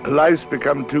 Life's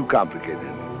become too complicated.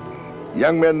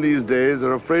 Young men these days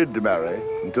are afraid to marry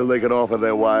until they can offer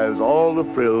their wives all the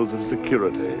frills of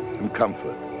security and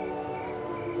comfort.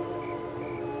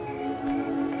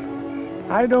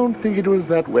 I don't think it was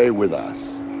that way with us.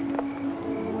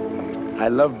 I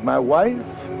loved my wife,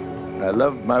 and I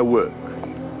loved my work.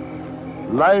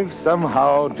 Life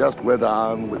somehow just went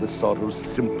on with a sort of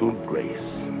simple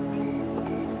grace.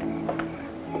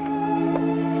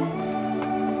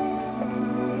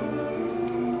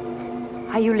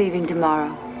 Are you leaving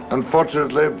tomorrow?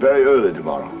 Unfortunately, very early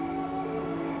tomorrow.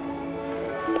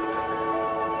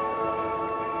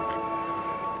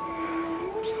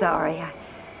 Sorry,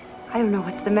 I don't know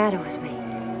what's the matter with me.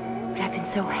 But I've been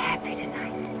so happy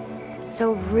tonight.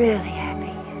 So really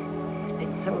happy. It's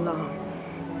been so long.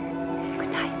 Good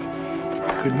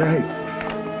night. Good night.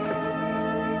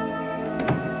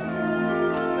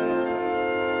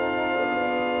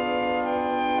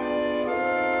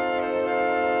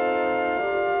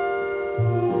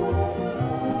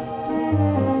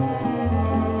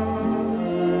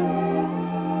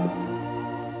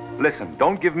 Listen,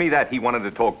 don't give me that he wanted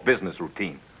to talk business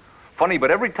routine. Funny,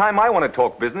 but every time I want to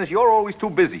talk business, you're always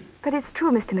too busy. But it's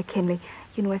true, Mr. McKinley.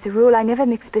 You know, as a rule, I never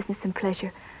mix business and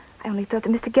pleasure. I only thought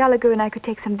that Mr. Gallagher and I could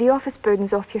take some of the office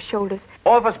burdens off your shoulders.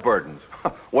 Office burdens?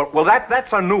 well,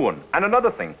 that's a new one. And another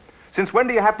thing, since when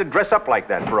do you have to dress up like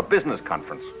that for a business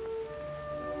conference?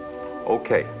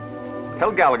 Okay.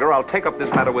 Tell Gallagher I'll take up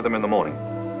this matter with him in the morning.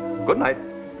 Good night.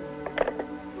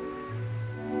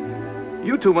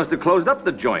 You two must have closed up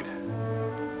the joint.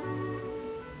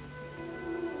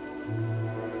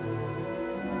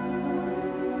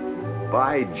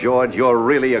 By George, you're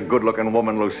really a good-looking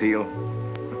woman, Lucille.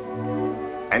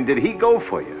 And did he go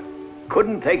for you?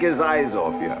 Couldn't take his eyes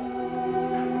off you.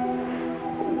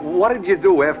 What did you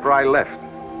do after I left?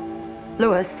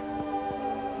 Louis,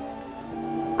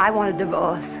 I want a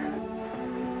divorce.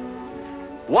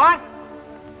 What?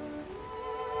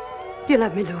 You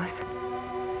love me, Louis?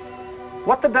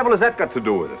 What the devil has that got to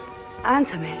do with it?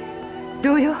 Answer me.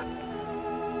 Do you?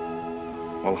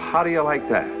 Well, how do you like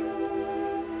that?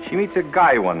 She meets a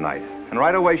guy one night, and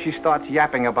right away she starts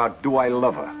yapping about, do I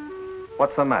love her?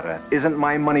 What's the matter? Isn't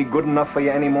my money good enough for you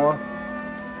anymore?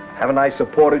 Haven't I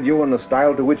supported you in the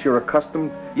style to which you're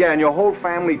accustomed? Yeah, and your whole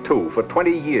family, too, for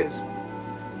 20 years.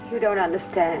 You don't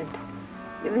understand.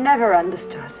 You've never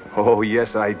understood. Oh,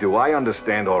 yes, I do. I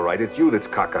understand, all right. It's you that's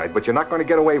cockeyed, but you're not going to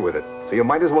get away with it. So you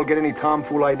might as well get any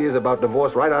tomfool ideas about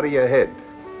divorce right out of your head.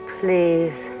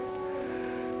 Please.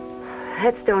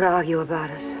 Let's don't argue about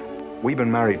it. We've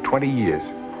been married 20 years.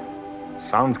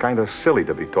 Sounds kind of silly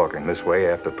to be talking this way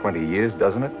after 20 years,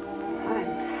 doesn't it?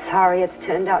 I'm sorry it's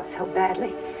turned out so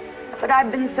badly. But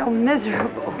I've been so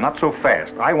miserable. Not so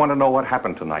fast. I want to know what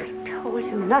happened tonight. I told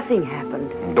you nothing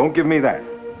happened. Don't give me that.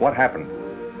 What happened?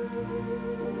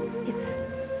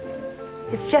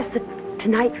 It's just that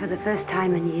tonight, for the first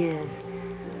time in years,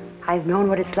 I've known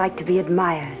what it's like to be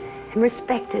admired and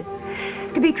respected,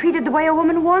 to be treated the way a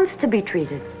woman wants to be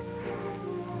treated.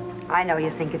 I know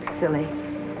you think it's silly,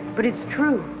 but it's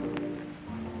true.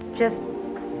 Just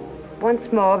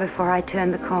once more before I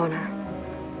turn the corner,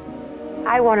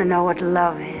 I want to know what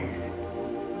love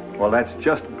is. Well, that's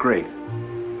just great.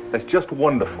 That's just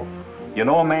wonderful. You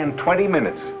know a man 20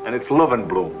 minutes, and it's love and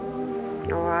bloom.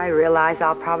 Oh, I realize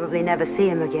I'll probably never see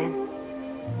him again.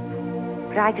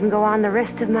 But I can go on the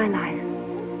rest of my life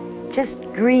just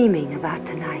dreaming about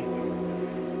tonight.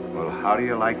 Well, how do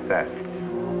you like that?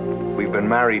 We've been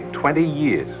married 20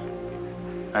 years,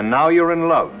 and now you're in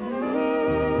love.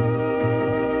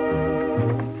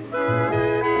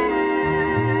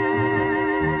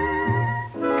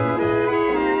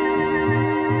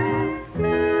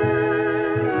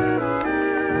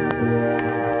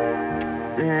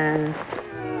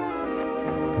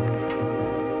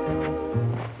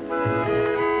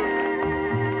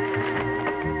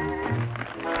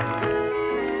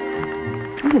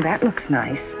 that looks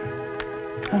nice.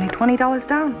 Only $20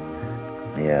 down.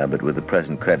 Yeah, but with the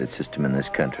present credit system in this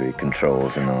country,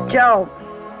 controls and all that. Joe,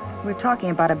 we're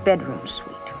talking about a bedroom suite.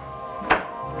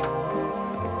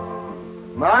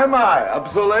 My,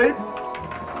 up so late?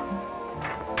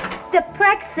 The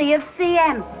Prexy of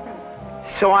CM.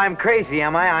 So I'm crazy,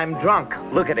 am I? I'm drunk.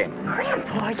 Look at him.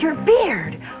 Grandpa, your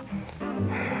beard.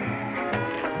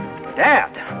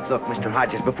 Dad! Look, Mr.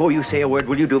 Hodges, before you say a word,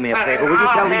 will you do me a favor? Will you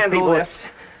tell these people this?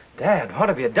 Dad, what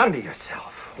have you done to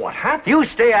yourself? What happened? You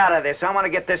stay out of this. I want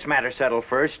to get this matter settled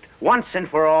first. Once and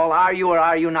for all, are you or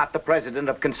are you not the president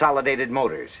of Consolidated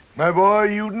Motors? My boy,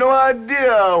 you've no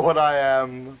idea what I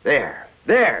am.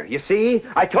 There, you see?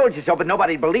 I told you so, but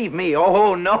nobody believed me.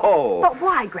 Oh, no. But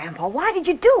why, Grandpa? Why did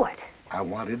you do it? I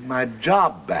wanted my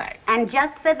job back. And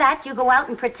just for that, you go out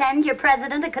and pretend you're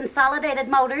president of Consolidated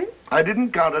Motors? I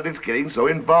didn't count on it getting so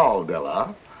involved,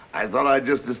 Ella. I thought I'd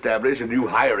just establish a new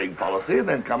hiring policy and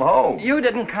then come home. You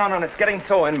didn't count on its getting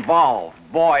so involved.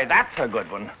 Boy, that's a good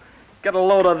one. Get a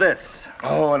load of this.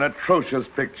 Oh, an atrocious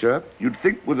picture. You'd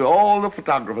think with all the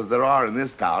photographers there are in this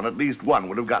town, at least one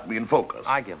would have got me in focus.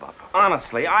 I give up.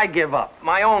 Honestly, I give up.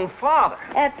 My own father.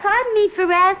 Pardon me for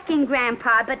asking,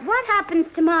 Grandpa, but what happens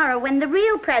tomorrow when the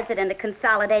real president of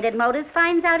Consolidated Motors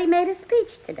finds out he made a speech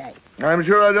today? I'm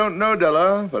sure I don't know,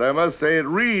 Della, but I must say it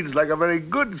reads like a very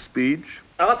good speech.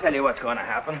 I'll tell you what's going to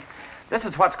happen. This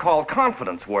is what's called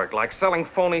confidence work, like selling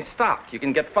phony stock. You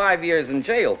can get 5 years in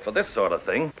jail for this sort of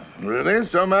thing. Really?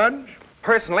 So much?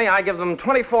 Personally, I give them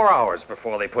 24 hours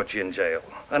before they put you in jail.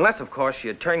 Unless, of course,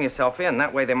 you turn yourself in.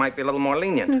 That way they might be a little more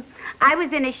lenient. I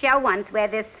was in a show once where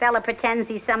this fella pretends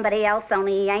he's somebody else,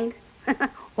 only he ain't.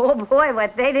 Oh, boy,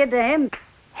 what they did to him.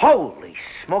 Holy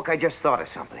smoke, I just thought of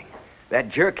something. That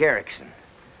jerk Erickson.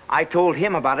 I told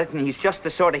him about it, and he's just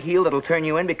the sort of heel that'll turn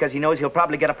you in because he knows he'll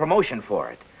probably get a promotion for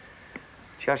it.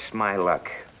 Just my luck.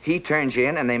 He turns you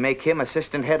in, and they make him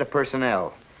assistant head of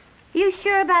personnel. You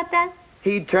sure about that?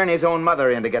 He'd turn his own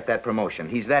mother in to get that promotion.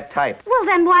 He's that type. Well,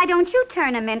 then why don't you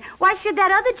turn him in? Why should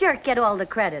that other jerk get all the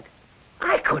credit?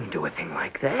 I couldn't do a thing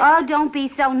like that. Oh, don't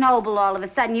be so noble all of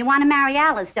a sudden. You want to marry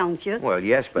Alice, don't you? Well,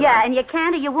 yes, but yeah, and you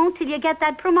can't or you won't till you get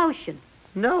that promotion.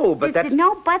 No, but There's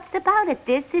no buts about it.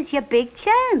 This is your big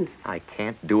chance. I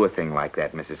can't do a thing like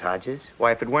that, Mrs. Hodges.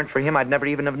 Why, if it weren't for him, I'd never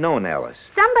even have known Alice.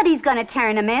 Somebody's going to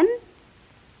turn him in.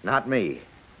 Not me.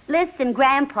 Listen,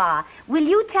 Grandpa, will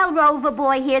you tell Rover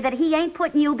Boy here that he ain't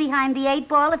putting you behind the 8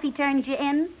 ball if he turns you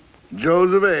in?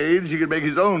 Joe's of age. He can make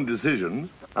his own decisions.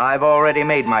 I've already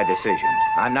made my decisions.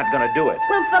 I'm not going to do it.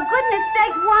 Well, for goodness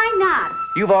sake, why not?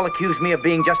 You've all accused me of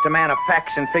being just a man of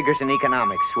facts and figures and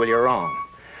economics. Well, you're wrong.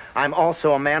 I'm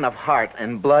also a man of heart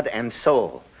and blood and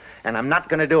soul. And I'm not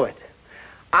going to do it.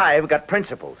 I've got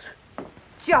principles.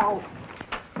 Joe.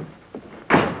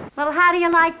 Well, how do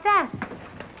you like that?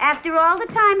 After all the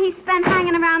time he spent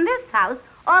hanging around this house,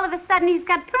 all of a sudden he's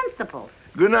got principles.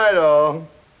 Good night, all.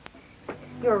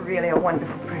 You're really a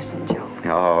wonderful person, Joe.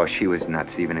 Oh, she was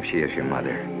nuts, even if she is your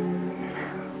mother.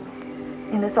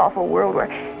 In this awful world where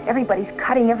everybody's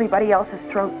cutting everybody else's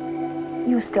throat,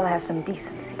 you still have some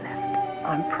decency left.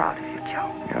 I'm proud of you, Joe.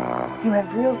 Oh. You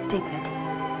have real dignity.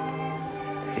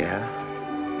 Yeah?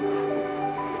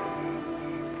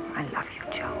 I love you,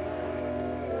 Joe.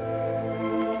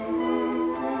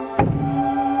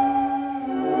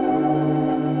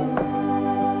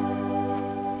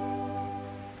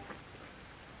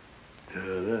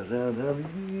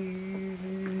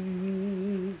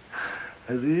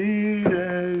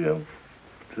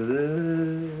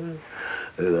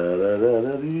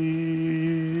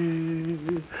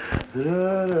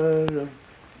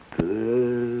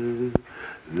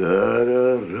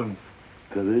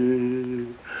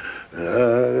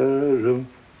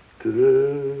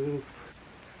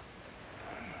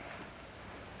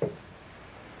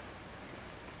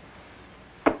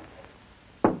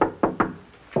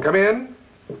 Come in.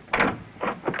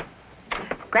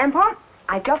 Grandpa,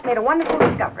 I just made a wonderful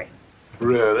discovery.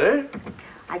 Really?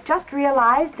 I just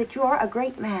realized that you're a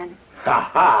great man. Ha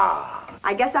ha!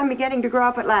 I guess I'm beginning to grow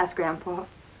up at last, Grandpa,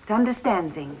 to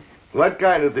understand things. What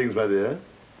kind of things, my dear?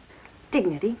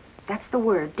 Dignity. That's the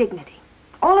word, dignity.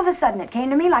 All of a sudden, it came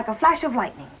to me like a flash of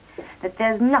lightning that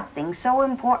there's nothing so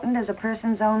important as a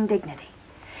person's own dignity.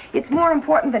 It's more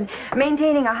important than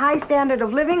maintaining a high standard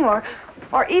of living or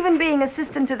even being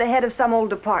assistant to the head of some old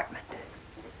department.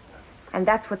 And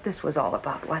that's what this was all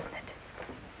about, wasn't it?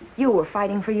 You were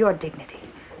fighting for your dignity,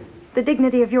 the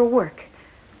dignity of your work.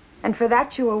 And for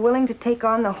that, you were willing to take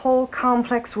on the whole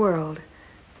complex world.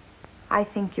 I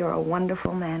think you're a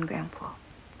wonderful man, Grandpa.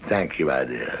 Thank you, my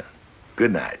dear.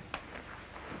 Good night.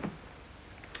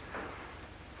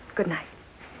 Good night.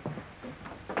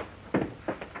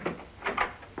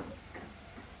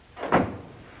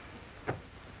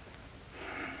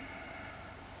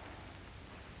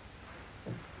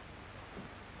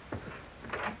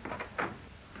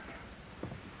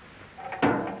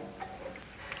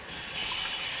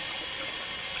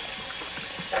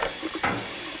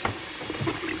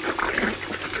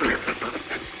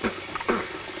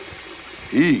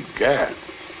 Egad.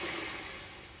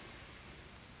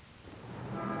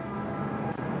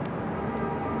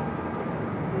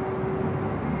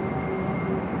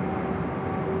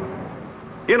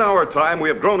 In our time, we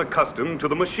have grown accustomed to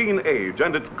the machine age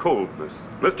and its coldness.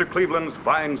 Mr. Cleveland's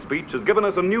fine speech has given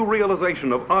us a new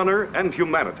realization of honor and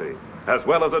humanity, as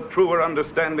well as a truer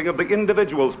understanding of the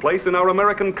individual's place in our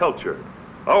American culture.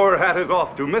 Our hat is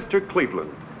off to Mr.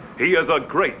 Cleveland. He is a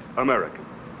great American.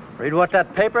 Read what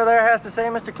that paper there has to say,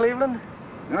 Mr. Cleveland?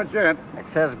 Not yet. It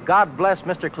says, God bless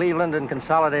Mr. Cleveland and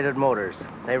Consolidated Motors.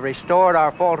 They restored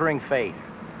our faltering faith.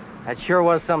 That sure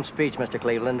was some speech, Mr.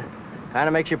 Cleveland. Kind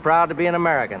of makes you proud to be an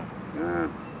American.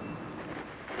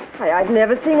 I've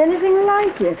never seen anything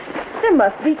like it. There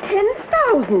must be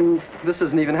 10,000. This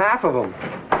isn't even half of them.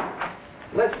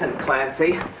 Listen,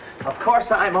 Clancy. Of course,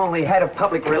 I'm only head of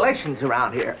public relations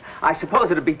around here. I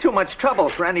suppose it'd be too much trouble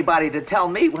for anybody to tell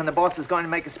me when the boss is going to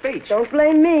make a speech. Don't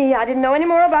blame me. I didn't know any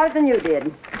more about it than you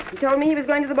did. He told me he was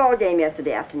going to the ball game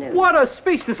yesterday afternoon. What a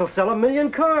speech. This'll sell 1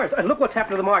 million cars. And look what's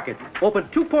happened to the market. Opened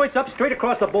 2 points up straight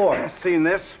across the board. Seen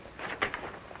this?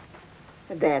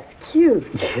 That's cute.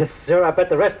 Yes, sir. I bet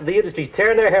the rest of the industry's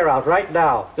tearing their hair out right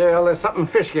now. Still, there's something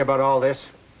fishy about all this.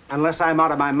 Unless I'm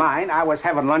out of my mind, I was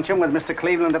having luncheon with Mr.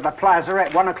 Cleveland at the plaza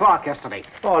at 1 o'clock yesterday.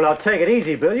 Oh, now take it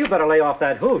easy, Bill. You better lay off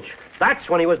that hooch. That's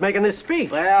when he was making this speech.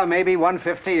 Well, maybe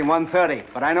 1:15, 1:30,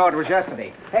 but I know it was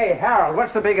yesterday. Hey, Harold,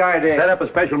 what's the big idea? Set up a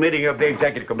special meeting of the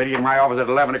executive committee in my office at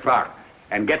 11 o'clock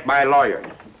and get my lawyer.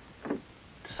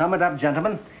 To sum it up,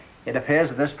 gentlemen, it appears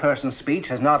that this person's speech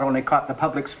has not only caught the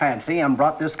public's fancy and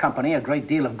brought this company a great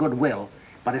deal of goodwill,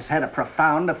 but it's had a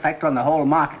profound effect on the whole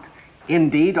market.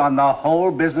 Indeed, on the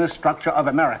whole business structure of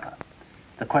America.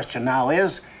 The question now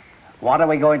is, what are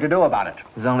we going to do about it?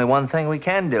 There's only one thing we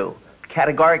can do.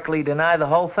 Categorically deny the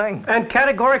whole thing. And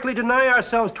categorically deny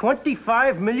ourselves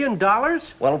 $25 million?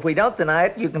 Well, if we don't deny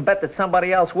it, you can bet that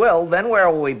somebody else will. Then where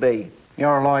will we be?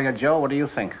 You're a lawyer, Joe. What do you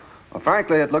think? Well,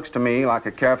 frankly, it looks to me like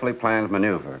a carefully planned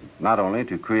maneuver, not only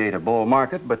to create a bull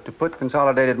market, but to put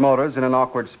Consolidated Motors in an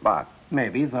awkward spot.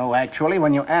 Maybe, though actually,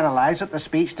 when you analyze it, the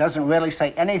speech doesn't really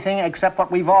say anything except what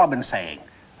we've all been saying.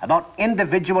 About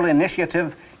individual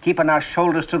initiative, keeping our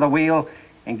shoulders to the wheel,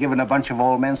 and giving a bunch of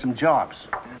old men some jobs.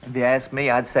 If you ask me,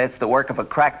 I'd say it's the work of a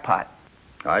crackpot.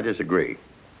 I disagree.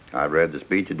 I've read the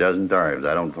speech a dozen times.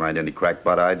 I don't find any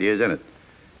crackpot ideas in it.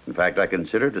 In fact, I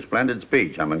consider it a splendid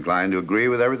speech. I'm inclined to agree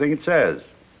with everything it says.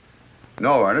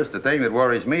 No, Ernest, the thing that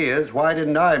worries me is, why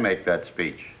didn't I make that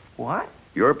speech? What?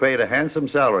 You're paid a handsome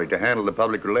salary to handle the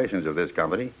public relations of this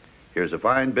company. Here's a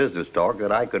fine business talk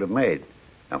that I could have made.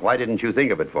 Now, why didn't you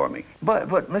think of it for me? But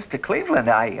Mr. Cleveland,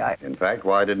 In fact,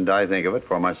 why didn't I think of it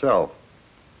for myself?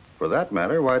 For that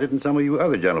matter, why didn't some of you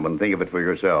other gentlemen think of it for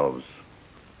yourselves?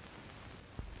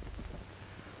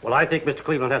 Well, I think Mr.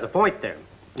 Cleveland has a point there.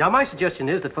 Now, my suggestion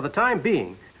is that for the time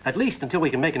being, at least until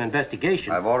we can make an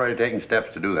investigation... I've already taken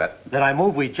steps to do that. Then I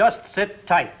move we just sit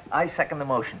tight. I second the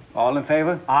motion. All in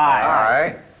favor? Aye.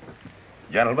 Aye.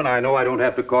 Gentlemen, I know I don't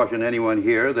have to caution anyone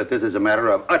here that this is a matter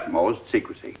of utmost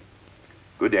secrecy.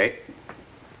 Good day.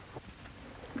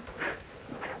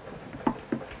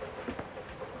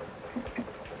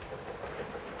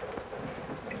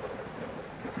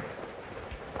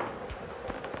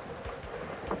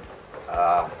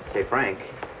 Say, Frank.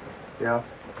 Yeah?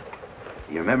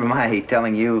 You remember my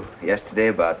telling you yesterday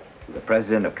about the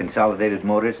president of Consolidated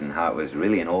Motors and how it was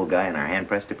really an old guy in our hand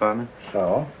press department?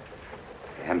 So?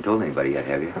 You haven't told anybody yet,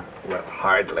 have you? Well,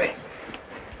 hardly.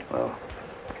 Well,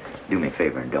 do me a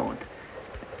favor and don't.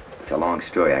 It's a long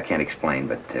story I can't explain,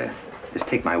 but just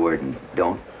take my word and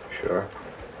don't. Sure.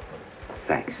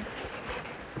 Thanks.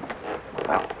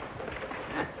 Well,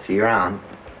 see you around.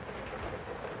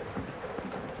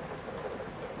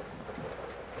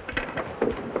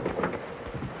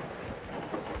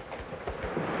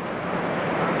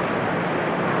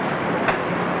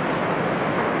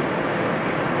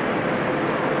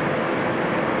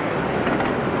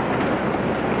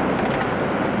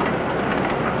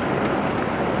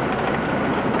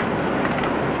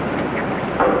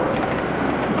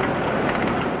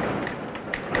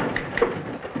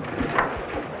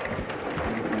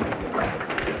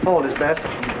 Hold his best.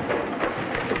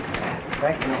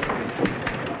 Thank you.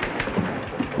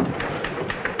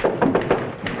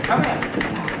 Come in.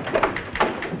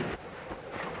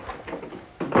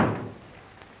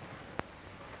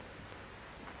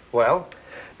 Well?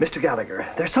 Mr. Gallagher,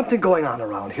 there's something going on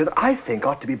around here that I think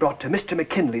ought to be brought to Mr.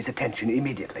 McKinley's attention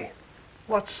immediately.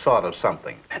 What sort of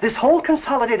something? This whole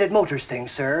Consolidated Motors thing,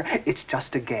 sir, it's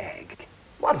just a gag.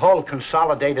 What whole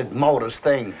Consolidated Motors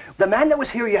thing? The man that was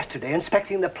here yesterday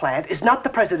inspecting the plant is not the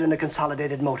president of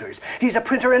Consolidated Motors. He's a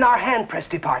printer in our hand press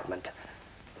department.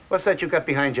 What's that you got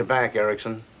behind your back,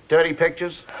 Erickson? Dirty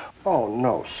pictures? Oh,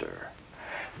 no, sir.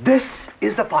 This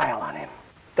is the file on him.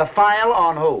 The file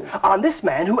on who? On this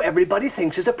man who everybody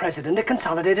thinks is the president of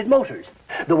Consolidated Motors.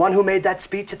 The one who made that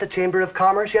speech at the Chamber of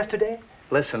Commerce yesterday?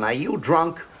 Listen, are you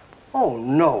drunk? Oh,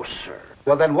 no, sir.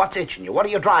 Well, then what's itching you? What are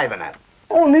you driving at?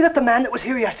 Only that the man that was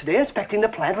here yesterday inspecting the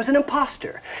plant was an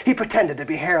imposter. He pretended to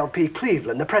be Harold P.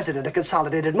 Cleveland, the president of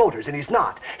Consolidated Motors, and he's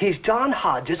not. He's John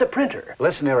Hodges, a printer.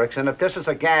 Listen, Erickson, if this is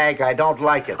a gag, I don't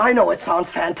like it. I know it sounds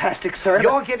fantastic, sir.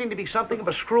 You're getting to be something of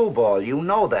a screwball. You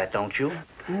know that, don't you?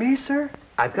 Me, sir?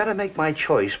 I've got to make my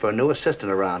choice for a new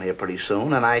assistant around here pretty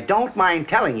soon, and I don't mind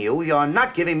telling you, you're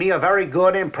not giving me a very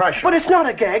good impression. But it's not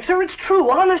a gag, sir. It's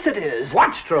true. Honest it is.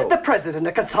 What's true? The president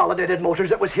of Consolidated Motors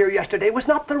that was here yesterday was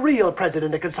not the real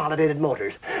president of Consolidated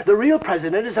Motors. The real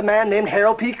president is a man named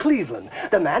Harold P. Cleveland.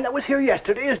 The man that was here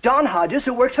yesterday is John Hodges,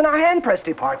 who works in our hand press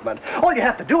department. All you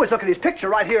have to do is look at his picture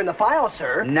right here in the file,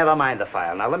 sir. Never mind the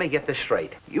file. Now, let me get this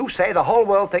straight. You say the whole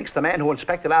world thinks the man who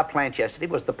inspected our plant yesterday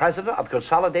was the president of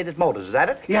Consolidated Motors. Is that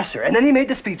it? Yes, sir. And then he made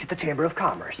the speech at the Chamber of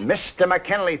Commerce. Mr.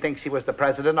 McKinley thinks he was the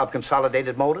president of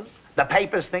Consolidated Motors. The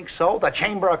papers think so. The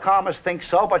Chamber of Commerce thinks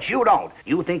so, but you don't.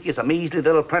 You think he's a measly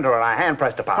little printer in our hand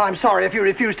press department. I'm sorry if you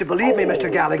refuse to believe me, Mr.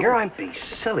 Gallagher. Don't be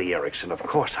silly, Erickson. Of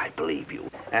course I believe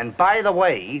you. And by the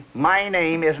way, my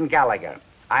name isn't Gallagher.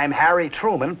 I'm Harry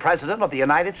Truman, President of the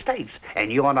United States.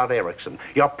 And you're not Erickson.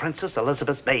 You're Princess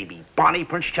Elizabeth's baby, Bonnie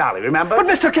Prince Charlie, remember? But,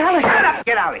 Mr. Gallagher... Shut up!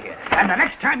 Get out of here. And the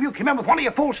next time you come in with one of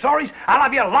your fool stories, I'll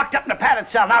have you locked up in a padded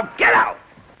cell. Now, get out!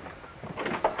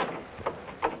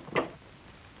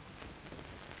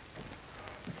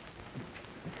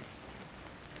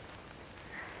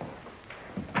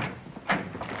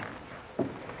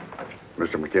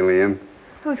 Mr. McKinley in?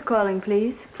 Who's calling,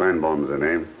 please? Kleinbaum's the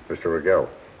name. Mr. Rigel.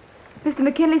 Mr.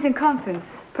 McKinley's in conference.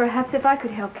 Perhaps if I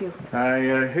could help you. I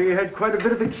hear you had quite a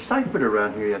bit of excitement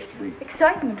around here yesterday.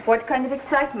 Excitement? What kind of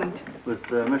excitement? With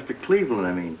Mr. Cleveland,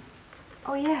 I mean.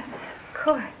 Oh, yes, of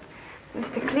course.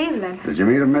 Mr. Cleveland. Did you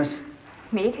meet him, miss?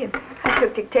 Meet him? I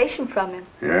took dictation from him.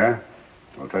 Yeah?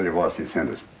 I'll tell your boss he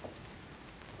sent us.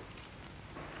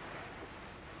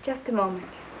 Just a moment.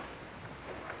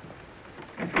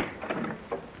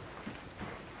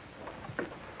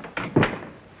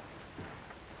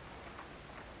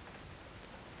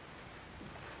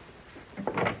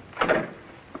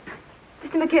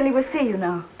 Mr. McKinley will see you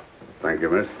now. Thank you,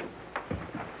 miss.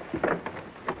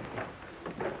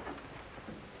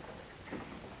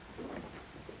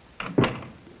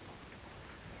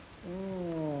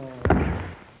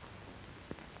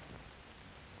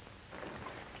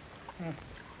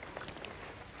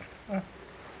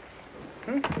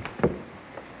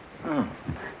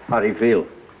 How do you feel?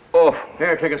 Oh,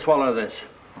 here, take a swallow of this.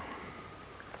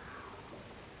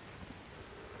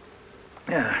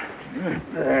 Yeah.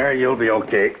 There, you'll be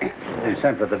okay. You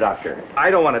sent for the doctor. I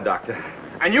don't want a doctor.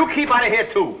 And you keep out of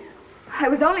here, too. I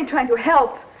was only trying to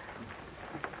help.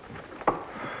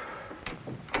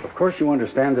 Of course you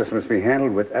understand this must be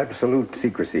handled with absolute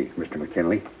secrecy, Mr.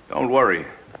 McKinley. Don't worry.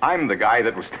 I'm the guy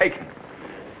that was taken.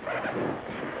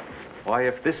 Why,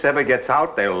 if this ever gets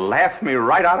out, they'll laugh me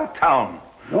right out of town.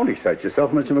 Don't excite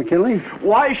yourself, Mr. McKinley.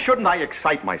 Why shouldn't I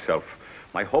excite myself?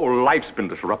 My whole life's been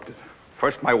disrupted.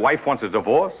 First, my wife wants a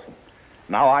divorce.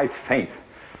 Now I faint.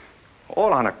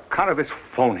 All on account of this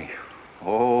phony.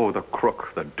 Oh, the crook,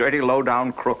 the dirty,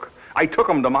 low-down crook. I took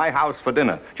him to my house for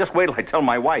dinner. Just wait till I tell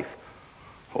my wife.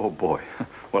 Oh, boy.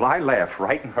 Will I laugh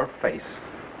right in her face.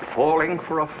 Falling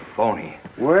for a phony.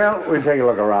 Well, we'll take a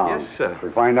look around. Yes, sir. If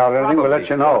we find out anything, we'll let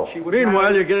you know.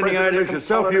 Meanwhile, you get any ideas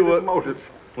yourself, you would... Motors.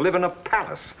 Live in a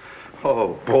palace.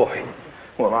 Oh, boy.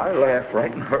 Will I laugh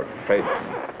right in her face.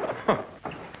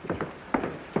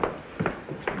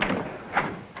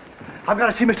 I've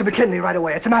got to see Mr. McKinley right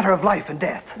away. It's a matter of life and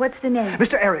death. What's the name?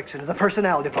 Mr. Erickson of the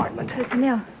Personnel Department.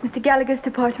 Personnel. Mr. Gallagher's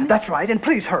department? That's right, and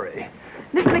please hurry.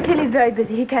 Mr. McKinley's very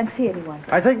busy. He can't see anyone.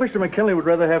 I think Mr. McKinley would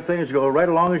rather have things go right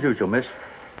along as usual, miss.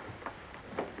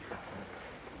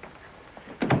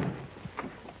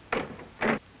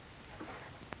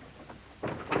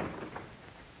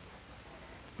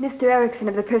 Mr. Erickson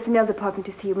of the Personnel Department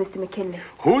to see you, Mr. McKinley.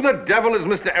 Who the devil is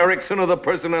Mr. Erickson of the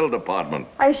Personnel Department?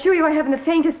 I assure you I haven't the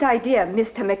faintest idea,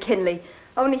 Mr. McKinley.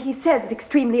 Only he says it's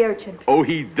extremely urgent. Oh,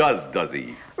 he does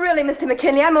he? Really, Mr.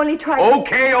 McKinley, I'm only trying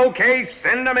Okay,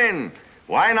 send him in.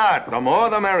 Why not? The more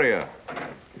the merrier.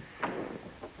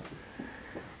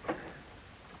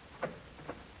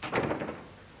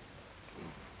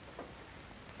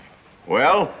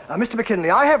 Well? Mr.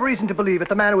 McKinley, I have reason to believe that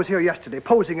the man who was here yesterday,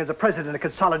 posing as the president of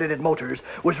Consolidated Motors,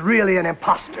 was really an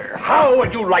imposter. How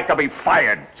would you like to be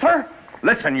fired? Sir?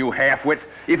 Listen, you half-wit.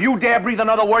 If you dare breathe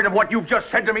another word of what you've just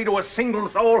said to me to a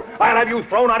single soul, I'll have you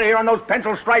thrown out of here on those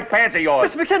pencil-striped pants of yours.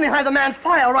 Mr. McKinley, I have the man's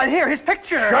file right here, his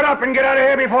picture. Shut up and get out of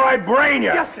here before I brain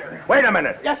you. Yes, sir. Wait a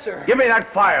minute. Yes, sir. Give me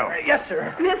that file. Yes,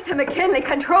 sir. Mr. McKinley,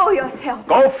 control yourself.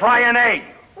 Go fry an egg.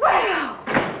 Well.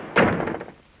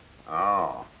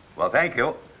 Oh, well, thank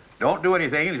you. Don't do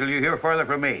anything until you hear further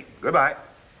from me. Goodbye.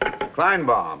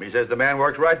 Kleinbaum, he says the man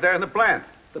works right there in the plant.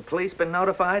 The police been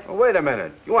notified? Oh, wait a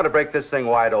minute. You want to break this thing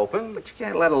wide open? But you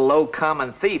can't let a low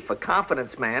common thief, a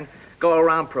confidence man, go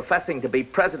around professing to be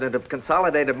president of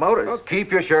Consolidated Motors. Well, keep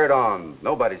your shirt on.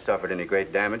 Nobody suffered any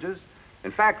great damages.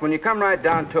 In fact, when you come right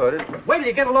down to it... Wait till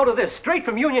you get a load of this, straight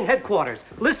from Union headquarters.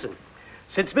 Listen,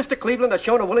 since Mr. Cleveland has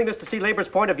shown a willingness to see labor's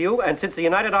point of view, and since the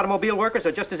United Automobile Workers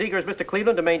are just as eager as Mr.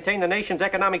 Cleveland to maintain the nation's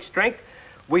economic strength,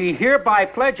 we hereby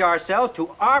pledge ourselves to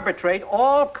arbitrate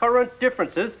all current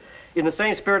differences in the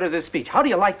same spirit as his speech. How do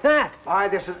you like that? Why,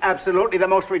 this is absolutely the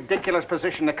most ridiculous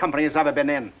position the company has ever been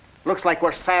in. Looks like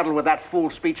we're saddled with that fool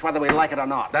speech whether we like it or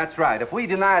not. That's right. If we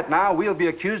deny it now, we'll be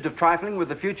accused of trifling with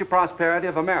the future prosperity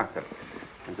of America.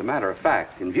 As a matter of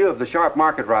fact, in view of the sharp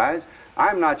market rise,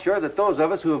 I'm not sure that those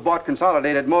of us who have bought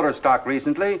Consolidated Motor stock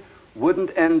recently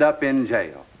wouldn't end up in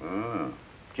jail.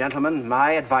 Gentlemen,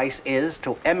 my advice is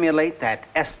to emulate that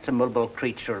estimable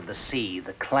creature of the sea,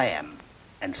 the clam,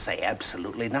 and say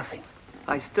absolutely nothing.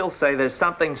 I still say there's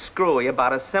something screwy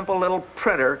about a simple little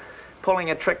printer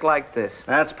pulling a trick like this.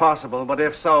 That's possible, but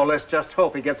if so, let's just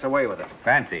hope he gets away with it.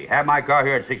 Fancy, have my car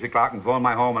here at 6 o'clock and phone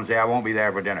my home and say I won't be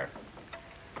there for dinner.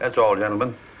 That's all,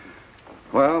 gentlemen.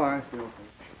 Well, I still...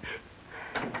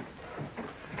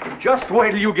 Just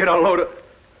wait till you get a load of...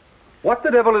 What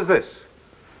the devil is this?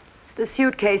 It's the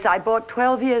suitcase I bought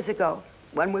 12 years ago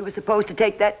when we were supposed to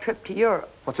take that trip to Europe.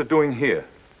 What's it doing here?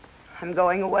 I'm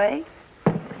going away.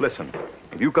 Listen,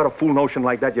 if you've got a fool notion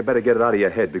like that, you better get it out of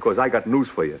your head, because I got news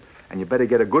for you. And you better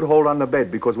get a good hold on the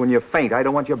bed, because when you faint, I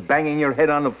don't want you banging your head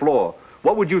on the floor.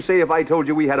 What would you say if I told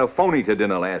you we had a phony to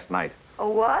dinner last night? A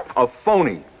what? A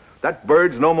phony. That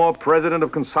bird's no more president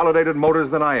of Consolidated Motors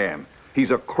than I am.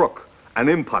 He's a crook, an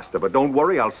imposter, but don't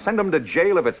worry, I'll send him to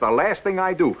jail if it's the last thing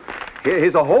I do.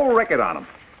 Here's a whole record on him.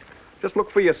 Just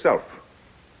look for yourself.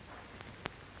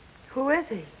 Who is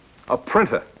he? A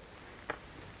printer.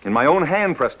 In my own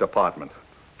hand-press department.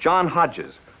 John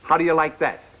Hodges. How do you like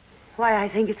that? Why, I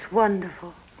think it's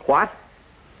wonderful. What?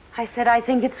 I said I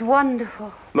think it's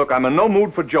wonderful. Look, I'm in no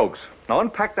mood for jokes. Now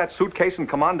unpack that suitcase and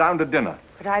come on down to dinner.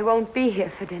 But I won't be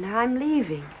here for dinner. I'm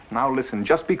leaving. Now listen,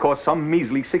 just because some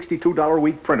measly $62 a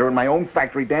week printer in my own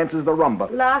factory dances the rumba.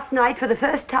 Last night, for the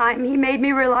first time, he made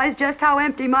me realize just how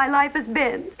empty my life has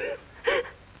been.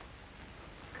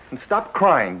 And stop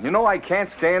crying. You know I can't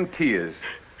stand tears.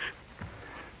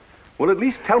 Well, at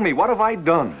least tell me, what have I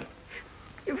done?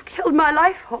 You've killed my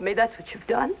life for me, that's what you've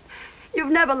done.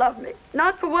 You've never loved me,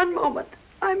 not for one moment.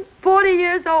 I'm 40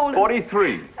 years old.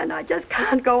 43. And I just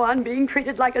can't go on being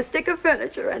treated like a stick of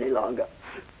furniture any longer.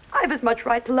 I've as much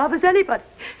right to love as anybody,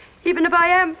 even if I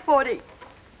am 40.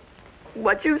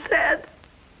 What you said.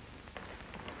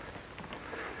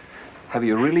 Have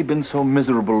you really been so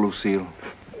miserable, Lucille?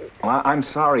 Well, I'm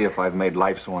sorry if I've made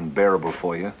life so unbearable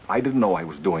for you. I didn't know I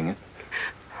was doing it.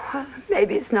 Well,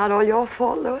 maybe it's not all your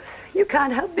fault, Louis. You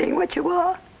can't help being what you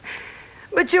are.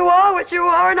 But you are what you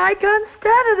are, and I can't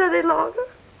stand it any longer.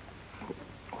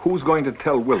 Who's going to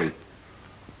tell Willie?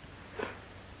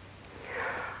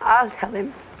 I'll tell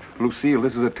him. Lucille,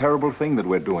 this is a terrible thing that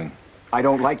we're doing. I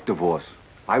don't like divorce.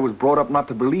 I was brought up not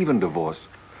to believe in divorce.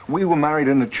 We were married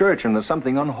in the church, and there's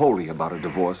something unholy about a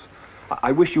divorce.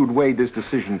 I wish you'd weigh this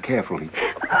decision carefully.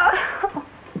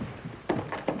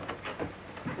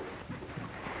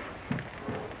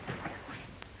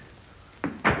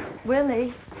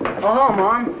 Willie. Oh,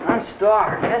 Mom, I'm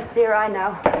starved. Yes, dear, I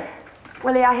know.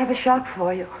 Willie, I have a shock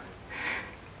for you.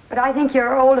 But I think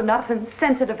you're old enough and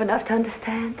sensitive enough to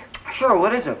understand. Sure,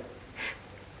 what is it?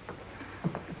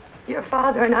 Your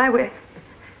father and I, we're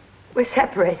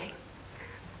separating.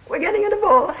 We're getting a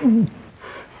divorce.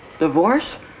 Divorce?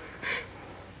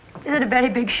 Is it a very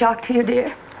big shock to you,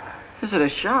 dear? Is it a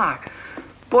shock?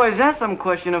 Boy, is that some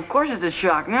question? Of course it's a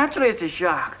shock. Naturally it's a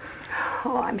shock.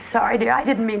 Oh, I'm sorry, dear. I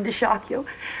didn't mean to shock you.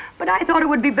 But I thought it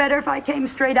would be better if I came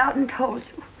straight out and told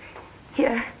you.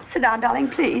 Here, sit down, darling,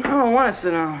 please. I don't want to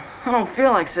sit down. I don't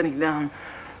feel like sitting down.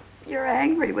 You're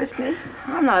angry with me.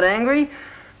 I'm not angry.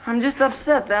 I'm just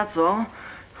upset, that's all.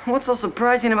 What's so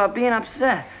surprising about being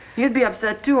upset? You'd be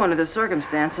upset, too, under the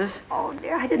circumstances. Oh,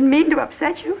 dear, I didn't mean to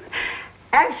upset you.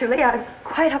 Actually, I'm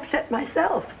quite upset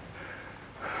myself.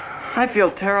 I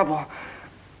feel terrible.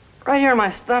 Right here in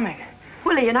my stomach.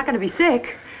 Willie, you're not going to be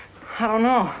sick. I don't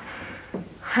know.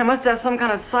 I must have some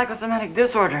kind of psychosomatic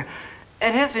disorder.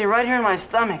 It hits me right here in my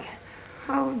stomach.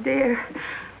 Oh, dear.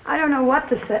 I don't know what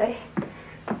to say.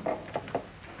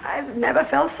 I've never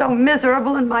felt so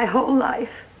miserable in my whole life.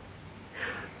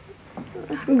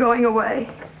 I'm going away.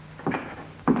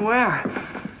 Where?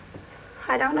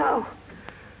 I don't know.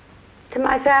 To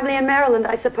my family in Maryland,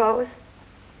 I suppose.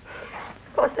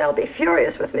 Of course, they'll be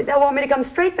furious with me. They'll want me to come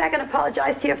straight back and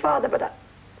apologize to your father, but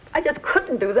I just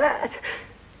couldn't do that.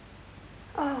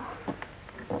 Oh.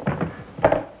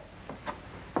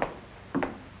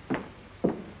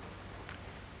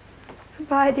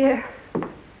 Goodbye, dear.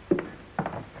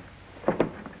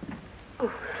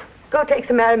 Oh, go take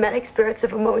some aromatic spirits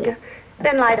of ammonia,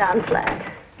 then lie down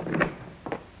flat.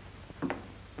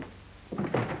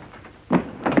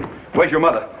 Where's your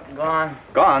mother? Gone.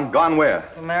 Gone? Gone where?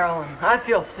 To Maryland. I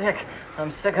feel sick.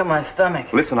 I'm sick of my stomach.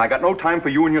 Listen, I got no time for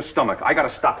you and your stomach. I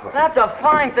gotta stop her. That's a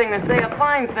fine thing to say, a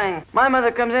fine thing. My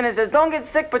mother comes in and says, don't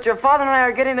get sick, but your father and I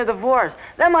are getting a divorce.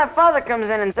 Then my father comes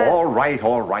in and says... All right,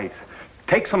 all right.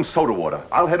 Take some soda water.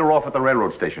 I'll head her off at the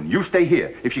railroad station. You stay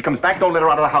here. If she comes back, don't let her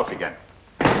out of the house again.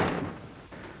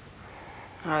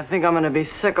 I think I'm going to be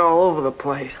sick all over the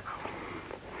place.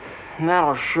 And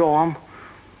that'll show 'em.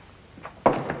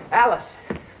 Alice.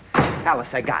 Alice,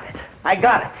 I got it. I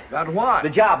got it. Got what? The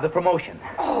job, the promotion.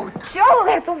 Oh, Joe,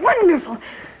 that's wonderful.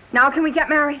 Now can we get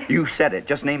married? You said it.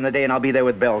 Just name the day and I'll be there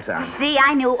with bells on. See,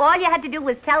 I knew. All you had to do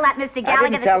was tell that Mr. Gallagher... I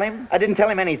didn't tell him. I didn't tell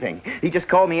him anything. He just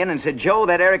called me in and said, Joe,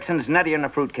 that Erickson's nuttier than a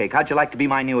fruitcake. How'd you like to be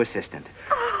my new assistant?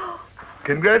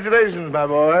 Congratulations, my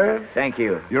boy. Thank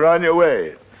you. You're on your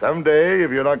way. Someday,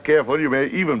 if you're not careful, you may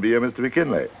even be a Mr.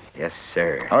 McKinley. Yes,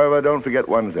 sir. However, don't forget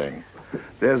one thing.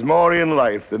 There's more in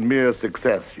life than mere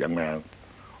success, young man.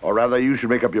 Or rather, you should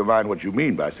make up your mind what you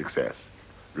mean by success.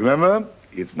 Remember,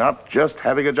 it's not just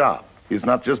having a job. It's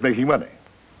not just making money.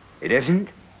 It isn't?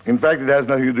 In fact, it has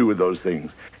nothing to do with those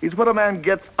things. It's what a man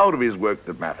gets out of his work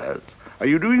that matters. Are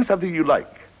you doing something you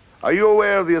like? Are you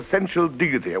aware of the essential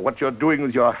dignity of what you're doing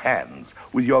with your hands,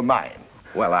 with your mind?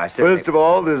 Well, I certainly... First of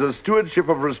all, there's a stewardship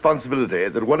of responsibility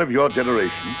that one of your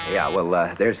generation... Yeah,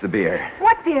 well, there's the beer.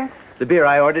 What beer? The beer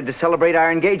I ordered to celebrate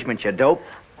our engagement, you dope.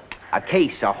 A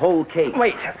case, a whole case.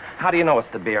 Wait, how do you know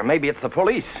it's the beer? Maybe it's the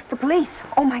police. The police?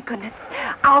 Oh, my goodness.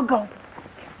 I'll go.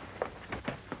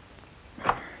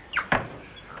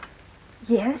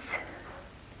 Yes?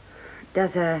 Does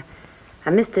a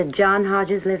Mr. John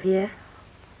Hodges live here?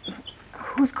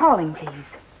 Who's calling, please?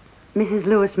 Mrs.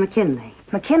 Lewis McKinley.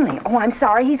 McKinley? Oh, I'm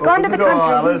sorry. He's gone to the Open the door,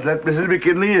 country. Alice. Let Mrs.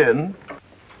 McKinley in.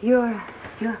 You're...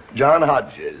 John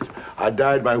Hodges. I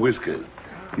dyed my whiskers.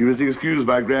 You must excuse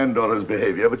my granddaughter's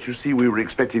behavior, but you see, we were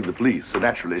expecting the police, so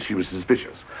naturally she was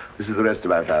suspicious. This is the rest of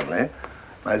my family.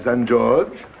 My son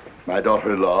George, my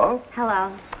daughter-in-law,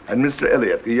 Hello. and Mr.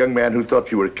 Elliot, the young man who thought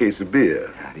you were a case of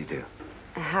beer. How do you do?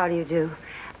 How do you do?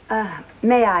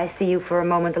 May I see you for a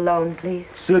moment alone, please?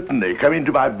 Certainly. Come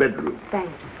into my bedroom.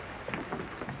 Thanks.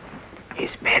 His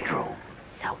bedroom.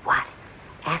 So what?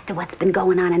 After what's been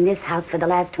going on in this house for the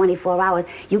last 24 hours,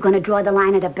 you gonna draw the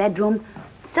line at a bedroom?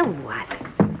 So what?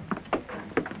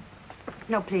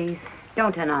 No, please.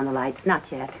 Don't turn on the lights. Not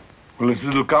yet. Well, it's a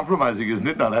little compromising, isn't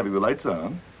it, not having the lights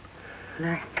on?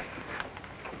 Well,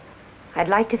 I'd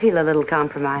like to feel a little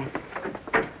compromised.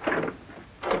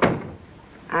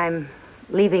 I'm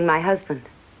leaving my husband.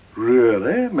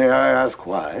 Really? May I ask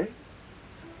why?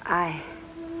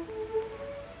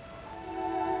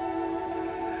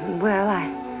 Well,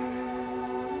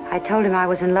 I told him I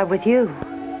was in love with you.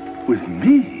 With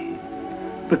me?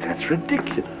 But that's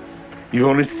ridiculous. You've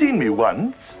only seen me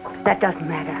once. That doesn't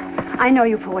matter. I know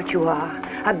you for what you are.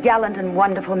 A gallant and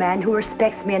wonderful man who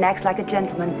respects me and acts like a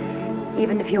gentleman.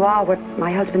 Even if you are what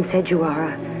my husband said you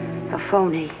are, a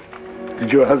phony.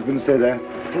 Did your husband say that?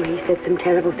 Oh, he said some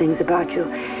terrible things about you.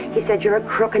 He said you're a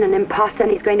crook and an imposter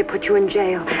and he's going to put you in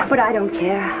jail. But I don't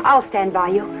care. I'll stand by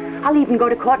you. I'll even go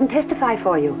to court and testify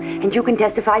for you. And you can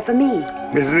testify for me.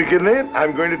 Mrs. McKinley,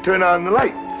 I'm going to turn on the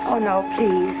lights. Oh, no,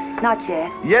 please. Not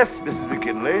yet. Yes, Mrs.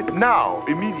 McKinley. Now,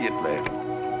 immediately.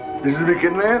 Mrs.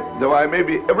 McKinley, though I may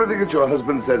be everything that your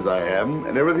husband says I am,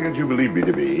 and everything that you believe me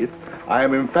to be, I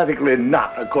am emphatically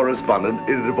not a correspondent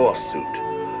in a divorce suit.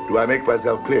 Do I make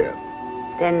myself clear?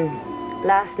 Then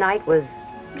last night was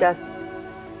just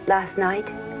last night?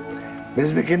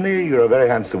 Mrs. McKinley, you're a very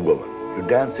handsome woman. You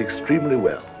dance extremely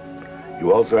well.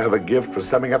 You also have a gift for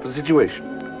summing up a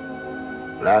situation.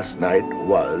 Last night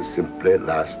was simply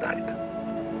last night.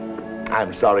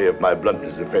 I'm sorry if my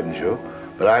bluntness offends you,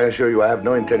 But I assure you I have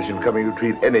no intention of coming to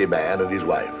treat any man and his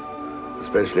wife,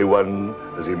 especially one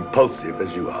as impulsive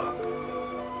as you are.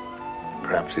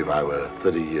 Perhaps if I were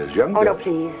 30 years younger... Oh, no,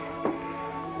 please.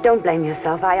 Don't blame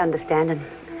yourself. I understand,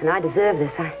 and I deserve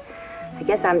this. I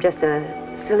guess I'm just a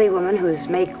silly woman who's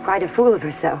made quite a fool of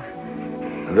herself.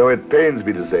 And though it pains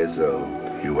me to say so,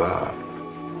 you are.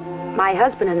 My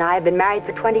husband and I have been married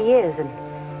for 20 years, and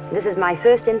this is my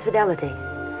first infidelity.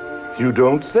 You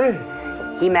don't say.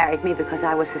 He married me because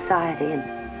I was society, and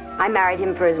I married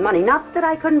him for his money. Not that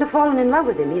I couldn't have fallen in love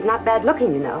with him. He's not bad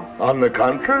looking, you know. On the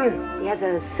contrary. He has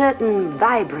a certain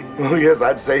vibrance. Oh, yes,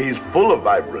 I'd say he's full of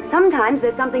vibrance. Sometimes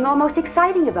there's something almost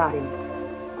exciting about him.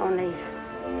 Only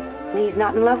he's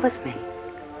not in love with me.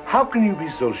 How can you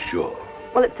be so sure?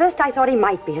 Well, at first I thought he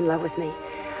might be in love with me.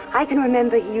 I can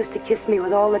remember he used to kiss me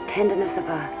with all the tenderness of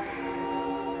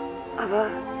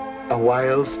a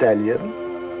wild stallion?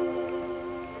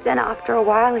 Then after a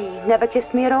while, he never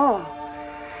kissed me at all.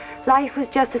 Life was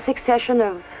just a succession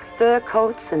of fur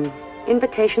coats and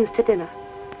invitations to dinner.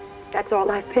 That's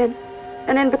all I've been,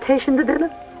 an invitation to dinner.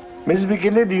 Mrs.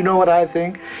 McKinley, do you know what I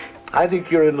think? I think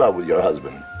you're in love with your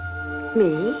husband.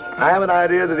 Me? I have an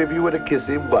idea that if you were to kiss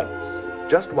him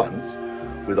once, just once,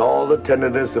 with all the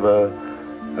tenderness of a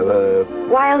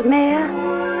wild mare?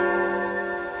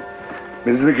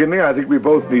 Mrs. McKinley, I think we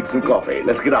both need some coffee.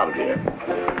 Let's get out of here.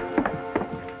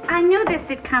 I knew this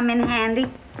would come in handy.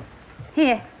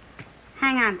 Here,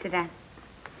 hang on to that.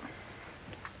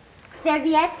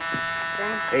 Serviette?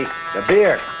 Hey, the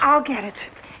beer. I'll get it.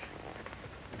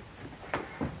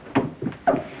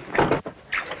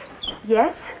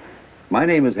 Yes? My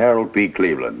name is Harold P.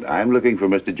 Cleveland. I'm looking for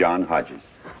Mr. John Hodges.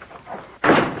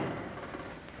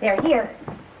 They're here.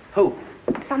 Who?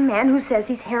 Some man who says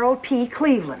he's Harold P.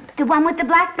 Cleveland. The one with the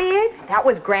black beard? That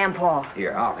was Grandpa.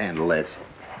 Here, I'll handle this.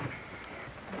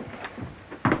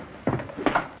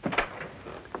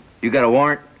 You got a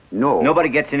warrant? No. Nobody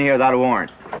gets in here without a warrant.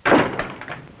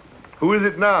 Who is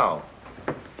it now?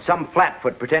 Some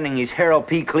flatfoot pretending he's Harold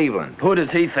P. Cleveland. Who does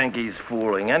he think he's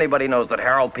fooling? Anybody knows that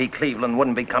Harold P. Cleveland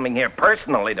wouldn't be coming here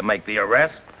personally to make the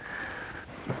arrest.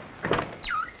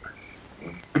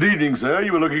 Good evening, sir.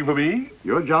 You were looking for me?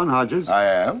 You're John Hodges? I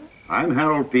am. I'm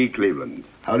Harold P. Cleveland.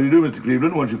 How do you do, Mr.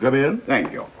 Cleveland? Won't you come in?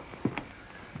 Thank you.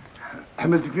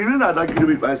 Mr. Cleveland, I'd like you to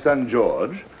meet my son,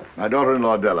 George, my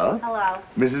daughter-in-law, Della. Hello.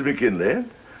 Mrs. McKinley,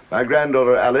 my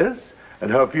granddaughter, Alice,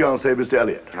 and her fiancé, Mr.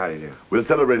 Elliot. How do you do? We're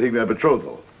celebrating their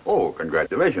betrothal. Oh,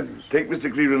 congratulations. Take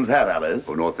Mr. Cleveland's hat, Alice.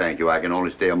 Oh, no, thank you. I can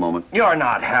only stay a moment. You're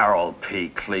not Harold P.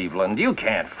 Cleveland. You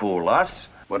can't fool us.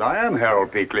 But I am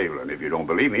Harold P. Cleveland. If you don't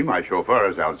believe me, my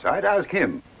chauffeur is outside. Ask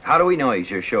him. How do we know he's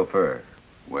your chauffeur?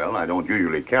 Well, I don't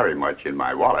usually carry much in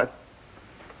my wallet.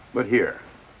 But here.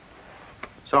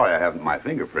 Sorry I haven't my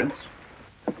fingerprints.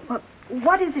 Well,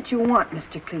 what is it you want,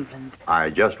 Mr. Cleveland? I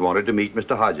just wanted to meet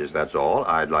Mr. Hodges, that's all.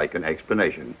 I'd like an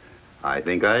explanation. I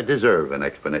think I deserve an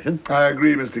explanation. I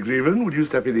agree, Mr. Cleveland. Would you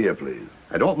step in here, please?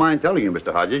 I don't mind telling you,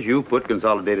 Mr. Hodges, you put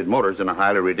Consolidated Motors in a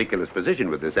highly ridiculous position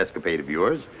with this escapade of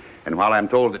yours. And while I'm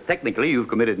told that technically you've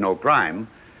committed no crime,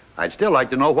 I'd still like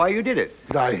to know why you did it.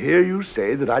 Did I hear you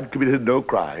say that I'd committed no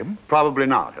crime? Probably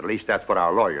not. At least that's what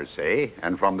our lawyers say.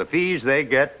 And from the fees they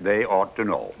get, they ought to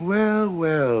know. Well,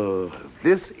 well,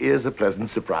 this is a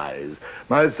pleasant surprise.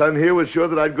 My son here was sure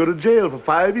that I'd go to jail for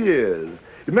 5 years.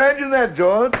 Imagine that,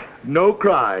 George. No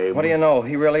crime. What do you know?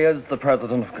 He really is the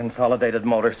president of Consolidated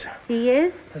Motors. He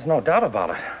is? There's no doubt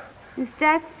about it. Is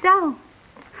that so?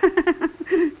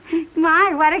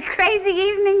 My, what a crazy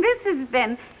evening this has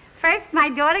been. First, my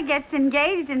daughter gets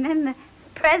engaged, and then the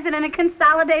president of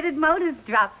Consolidated Motors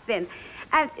drops in.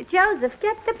 Joseph,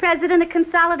 get the president of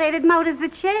Consolidated Motors a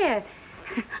chair.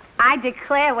 I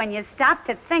declare, when you stop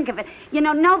to think of it, you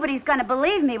know, nobody's going to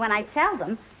believe me when I tell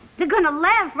them. They're going to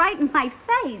laugh right in my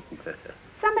face.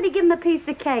 Somebody give him a piece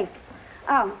of cake.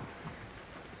 Oh.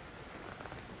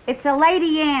 It's a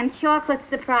Lady Anne chocolate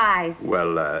surprise.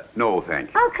 Well, no, thank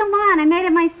you. Oh, come on. I made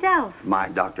it myself. My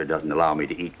doctor doesn't allow me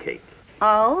to eat cake.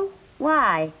 Oh?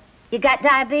 Why? You got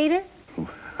diabetes?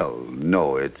 Oh,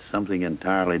 no, it's something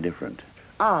entirely different.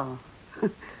 Oh.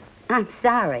 I'm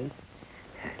sorry.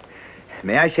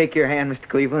 May I shake your hand, Mr.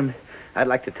 Cleveland? I'd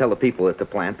like to tell the people at the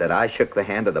plant that I shook the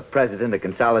hand of the president of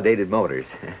Consolidated Motors.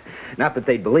 Not that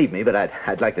they'd believe me, but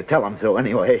I'd like to tell them so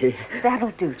anyway.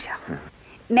 That'll do, Joe.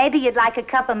 Maybe you'd like a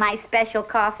cup of my special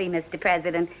coffee, Mr.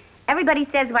 President. Everybody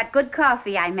says what good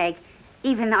coffee I make,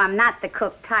 even though I'm not the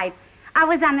cook type. I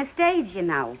was on the stage, you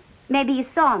know. Maybe you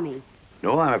saw me.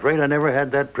 No, I'm afraid I never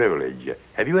had that privilege.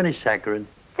 Have you any saccharin?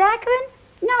 Saccharin?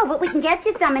 No, but we can get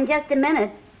you some in just a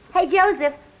minute. Hey,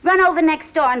 Joseph, run over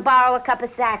next door and borrow a cup of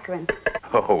saccharin.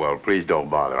 Oh, well, please don't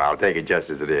bother. I'll take it just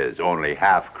as it is. Only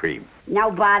half cream.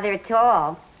 No bother at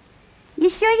all. You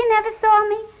sure you never saw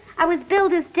me? I was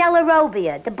billed as Della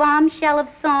Robbia, the bombshell of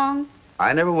song.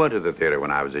 I never went to the theater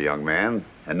when I was a young man.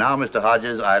 And now, Mr.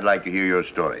 Hodges, I'd like to hear your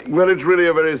story. Well, it's really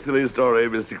a very silly story,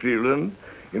 Mr. Cleveland.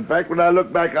 In fact, when I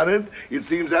look back on it, it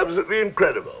seems absolutely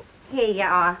incredible. Here you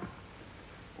are.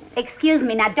 Excuse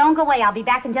me. Now, don't go away. I'll be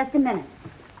back in just a minute.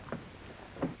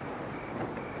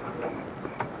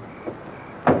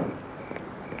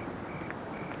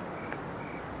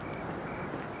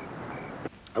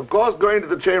 Of course, going to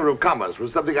the Chamber of Commerce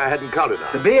was something I hadn't counted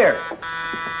on. The beer.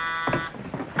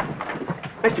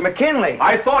 Mr. McKinley.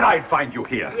 I thought I'd find you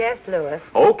here. Yes, Louis.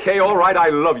 Okay, all right, I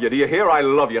love you. Do you hear? I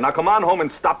love you. Now come on home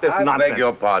and stop this I nonsense. beg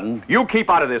your pardon. You keep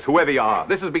out of this, whoever you are.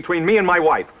 This is between me and my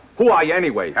wife. Who are you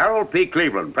anyway? Harold P.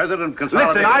 Cleveland, President of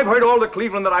Consolidated. Listen, I've heard all the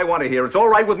Cleveland that I want to hear. It's all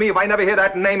right with me if I never hear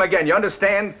that name again. You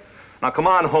understand? Now come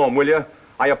on home, will you?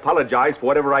 I apologize for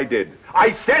whatever I did.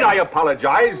 I said I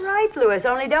apologize. Right, Louis,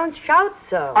 only don't shout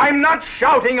so. I'm not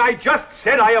shouting. I just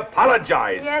said I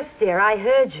apologize. Yes, dear, I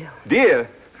heard you. Dear?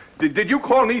 Did you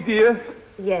call me dear?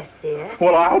 Yes, dear.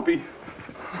 Well, I'll be...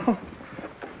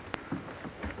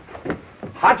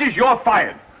 Hodges, you're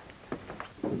fired.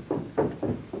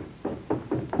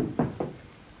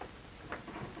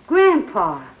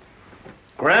 Grandpa.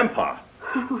 Grandpa?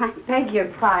 Oh, I beg your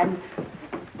pardon.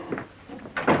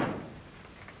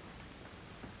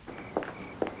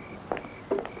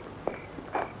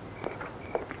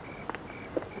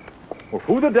 Well,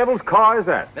 who the devil's car is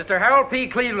that? Mr. Harold P.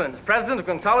 Cleveland, president of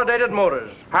Consolidated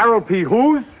Motors. Harold P.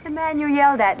 whose? The man you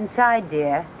yelled at inside,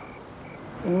 dear.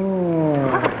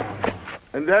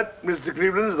 And that, Mr.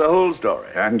 Cleveland, is the whole story.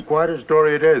 And quite a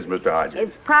story it is, Mr.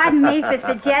 Hodges. Pardon me for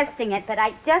suggesting it, but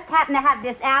I just happened to have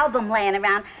this album laying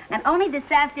around, and only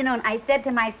this afternoon I said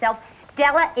to myself,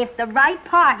 Della, if the right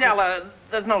part... Della,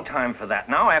 there's no time for that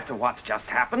now after what's just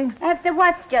happened. After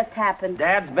what's just happened?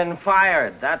 Dad's been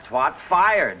fired. That's what.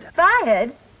 Fired.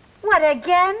 Fired? What,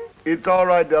 again? It's all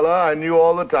right, Della. I knew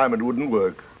all the time it wouldn't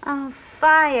work. Oh,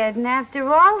 fired, and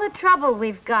after all the trouble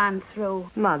we've gone through.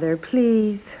 Mother,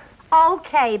 please.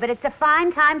 Okay, but it's a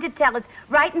fine time to tell us,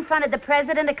 right in front of the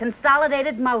president of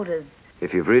Consolidated Motors.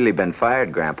 If you've really been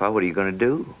fired, Grandpa, what are you going to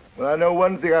do? Well, I know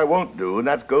one thing I won't do, and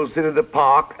that's go sit in the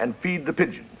park and feed the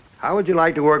pigeons. How would you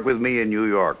like to work with me in New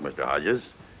York, Mr. Hodges?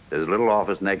 There's a little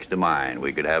office next to mine.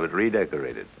 We could have it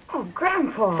redecorated. Oh,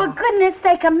 Grandpa. For goodness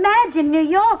sake, imagine New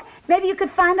York. Maybe you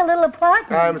could find a little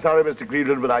apartment. I'm sorry, Mr.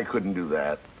 Cleveland, but I couldn't do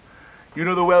that. You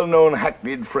know the well-known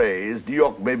hackneyed phrase, New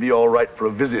York may be all right for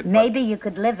a visit. Maybe you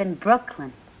could live in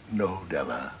Brooklyn. No,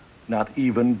 Della. Not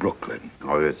even Brooklyn.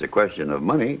 Oh, it's a question of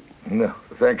money. No,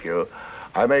 thank you.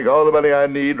 I make all the money I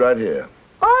need right here.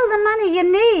 All the money you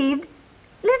need?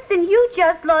 Listen, you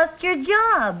just lost your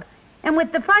job. And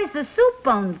with the price of soup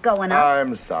bones going up...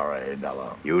 I'm sorry,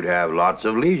 Della. You'd have lots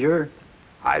of leisure.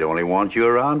 I'd only want you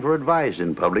around for advice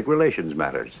in public relations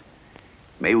matters.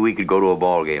 Maybe we could go to a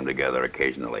ball game together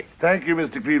occasionally. Thank you,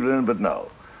 Mr. Cleveland, but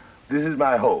no. This is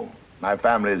my home. My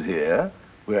family's here.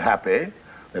 We're happy.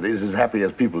 That is, as happy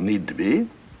as people need to be.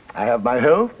 I have my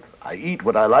health. I eat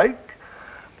what I like.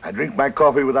 I drink my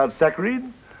coffee without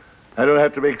saccharine. I don't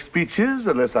have to make speeches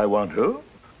unless I want to.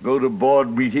 Go to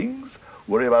board meetings.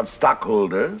 Worry about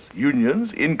stockholders,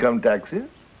 unions, income taxes.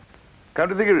 Come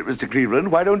to think of it, Mr.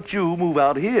 Cleveland, why don't you move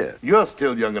out here? You're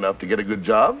still young enough to get a good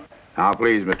job. Now,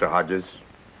 please, Mr. Hodges,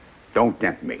 don't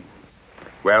tempt me.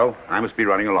 Well, I must be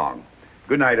running along.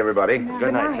 Good night, everybody.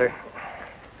 Good night, sir.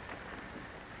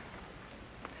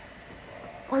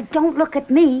 Well, don't look at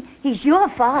me. He's your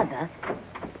father.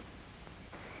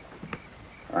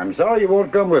 I'm sorry you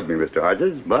won't come with me, Mr.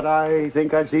 Hodges, but I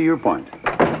think I see your point.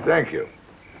 Thank you.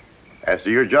 As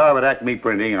to your job at Acme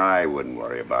Printing, I wouldn't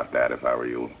worry about that if I were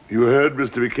you. You heard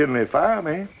Mr. McKinley fire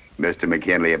me. Mr.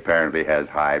 McKinley apparently has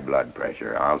high blood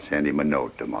pressure. I'll send him a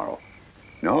note tomorrow.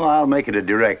 No, I'll make it a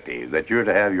directive that you're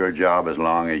to have your job as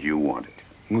long as you want it.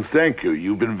 Well, thank you.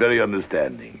 You've been very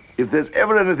understanding. If there's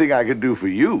ever anything I could do for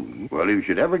you... Well, you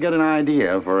should ever get an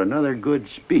idea for another good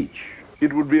speech.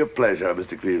 It would be a pleasure,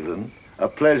 Mr. Cleveland. A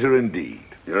pleasure indeed.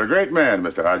 You're a great man,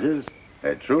 Mr. Hodges.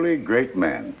 A truly great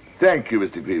man. Thank you,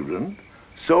 Mr. Cleveland.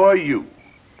 So are you.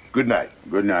 Good night.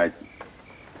 Good night.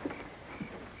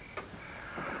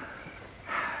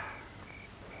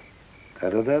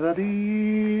 Da-da-da-da-dee,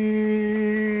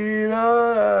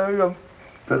 da-da-da,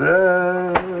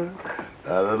 da-da,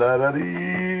 da-da-da-da-dee,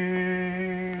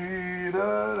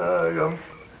 da-da,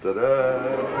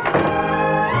 da-da.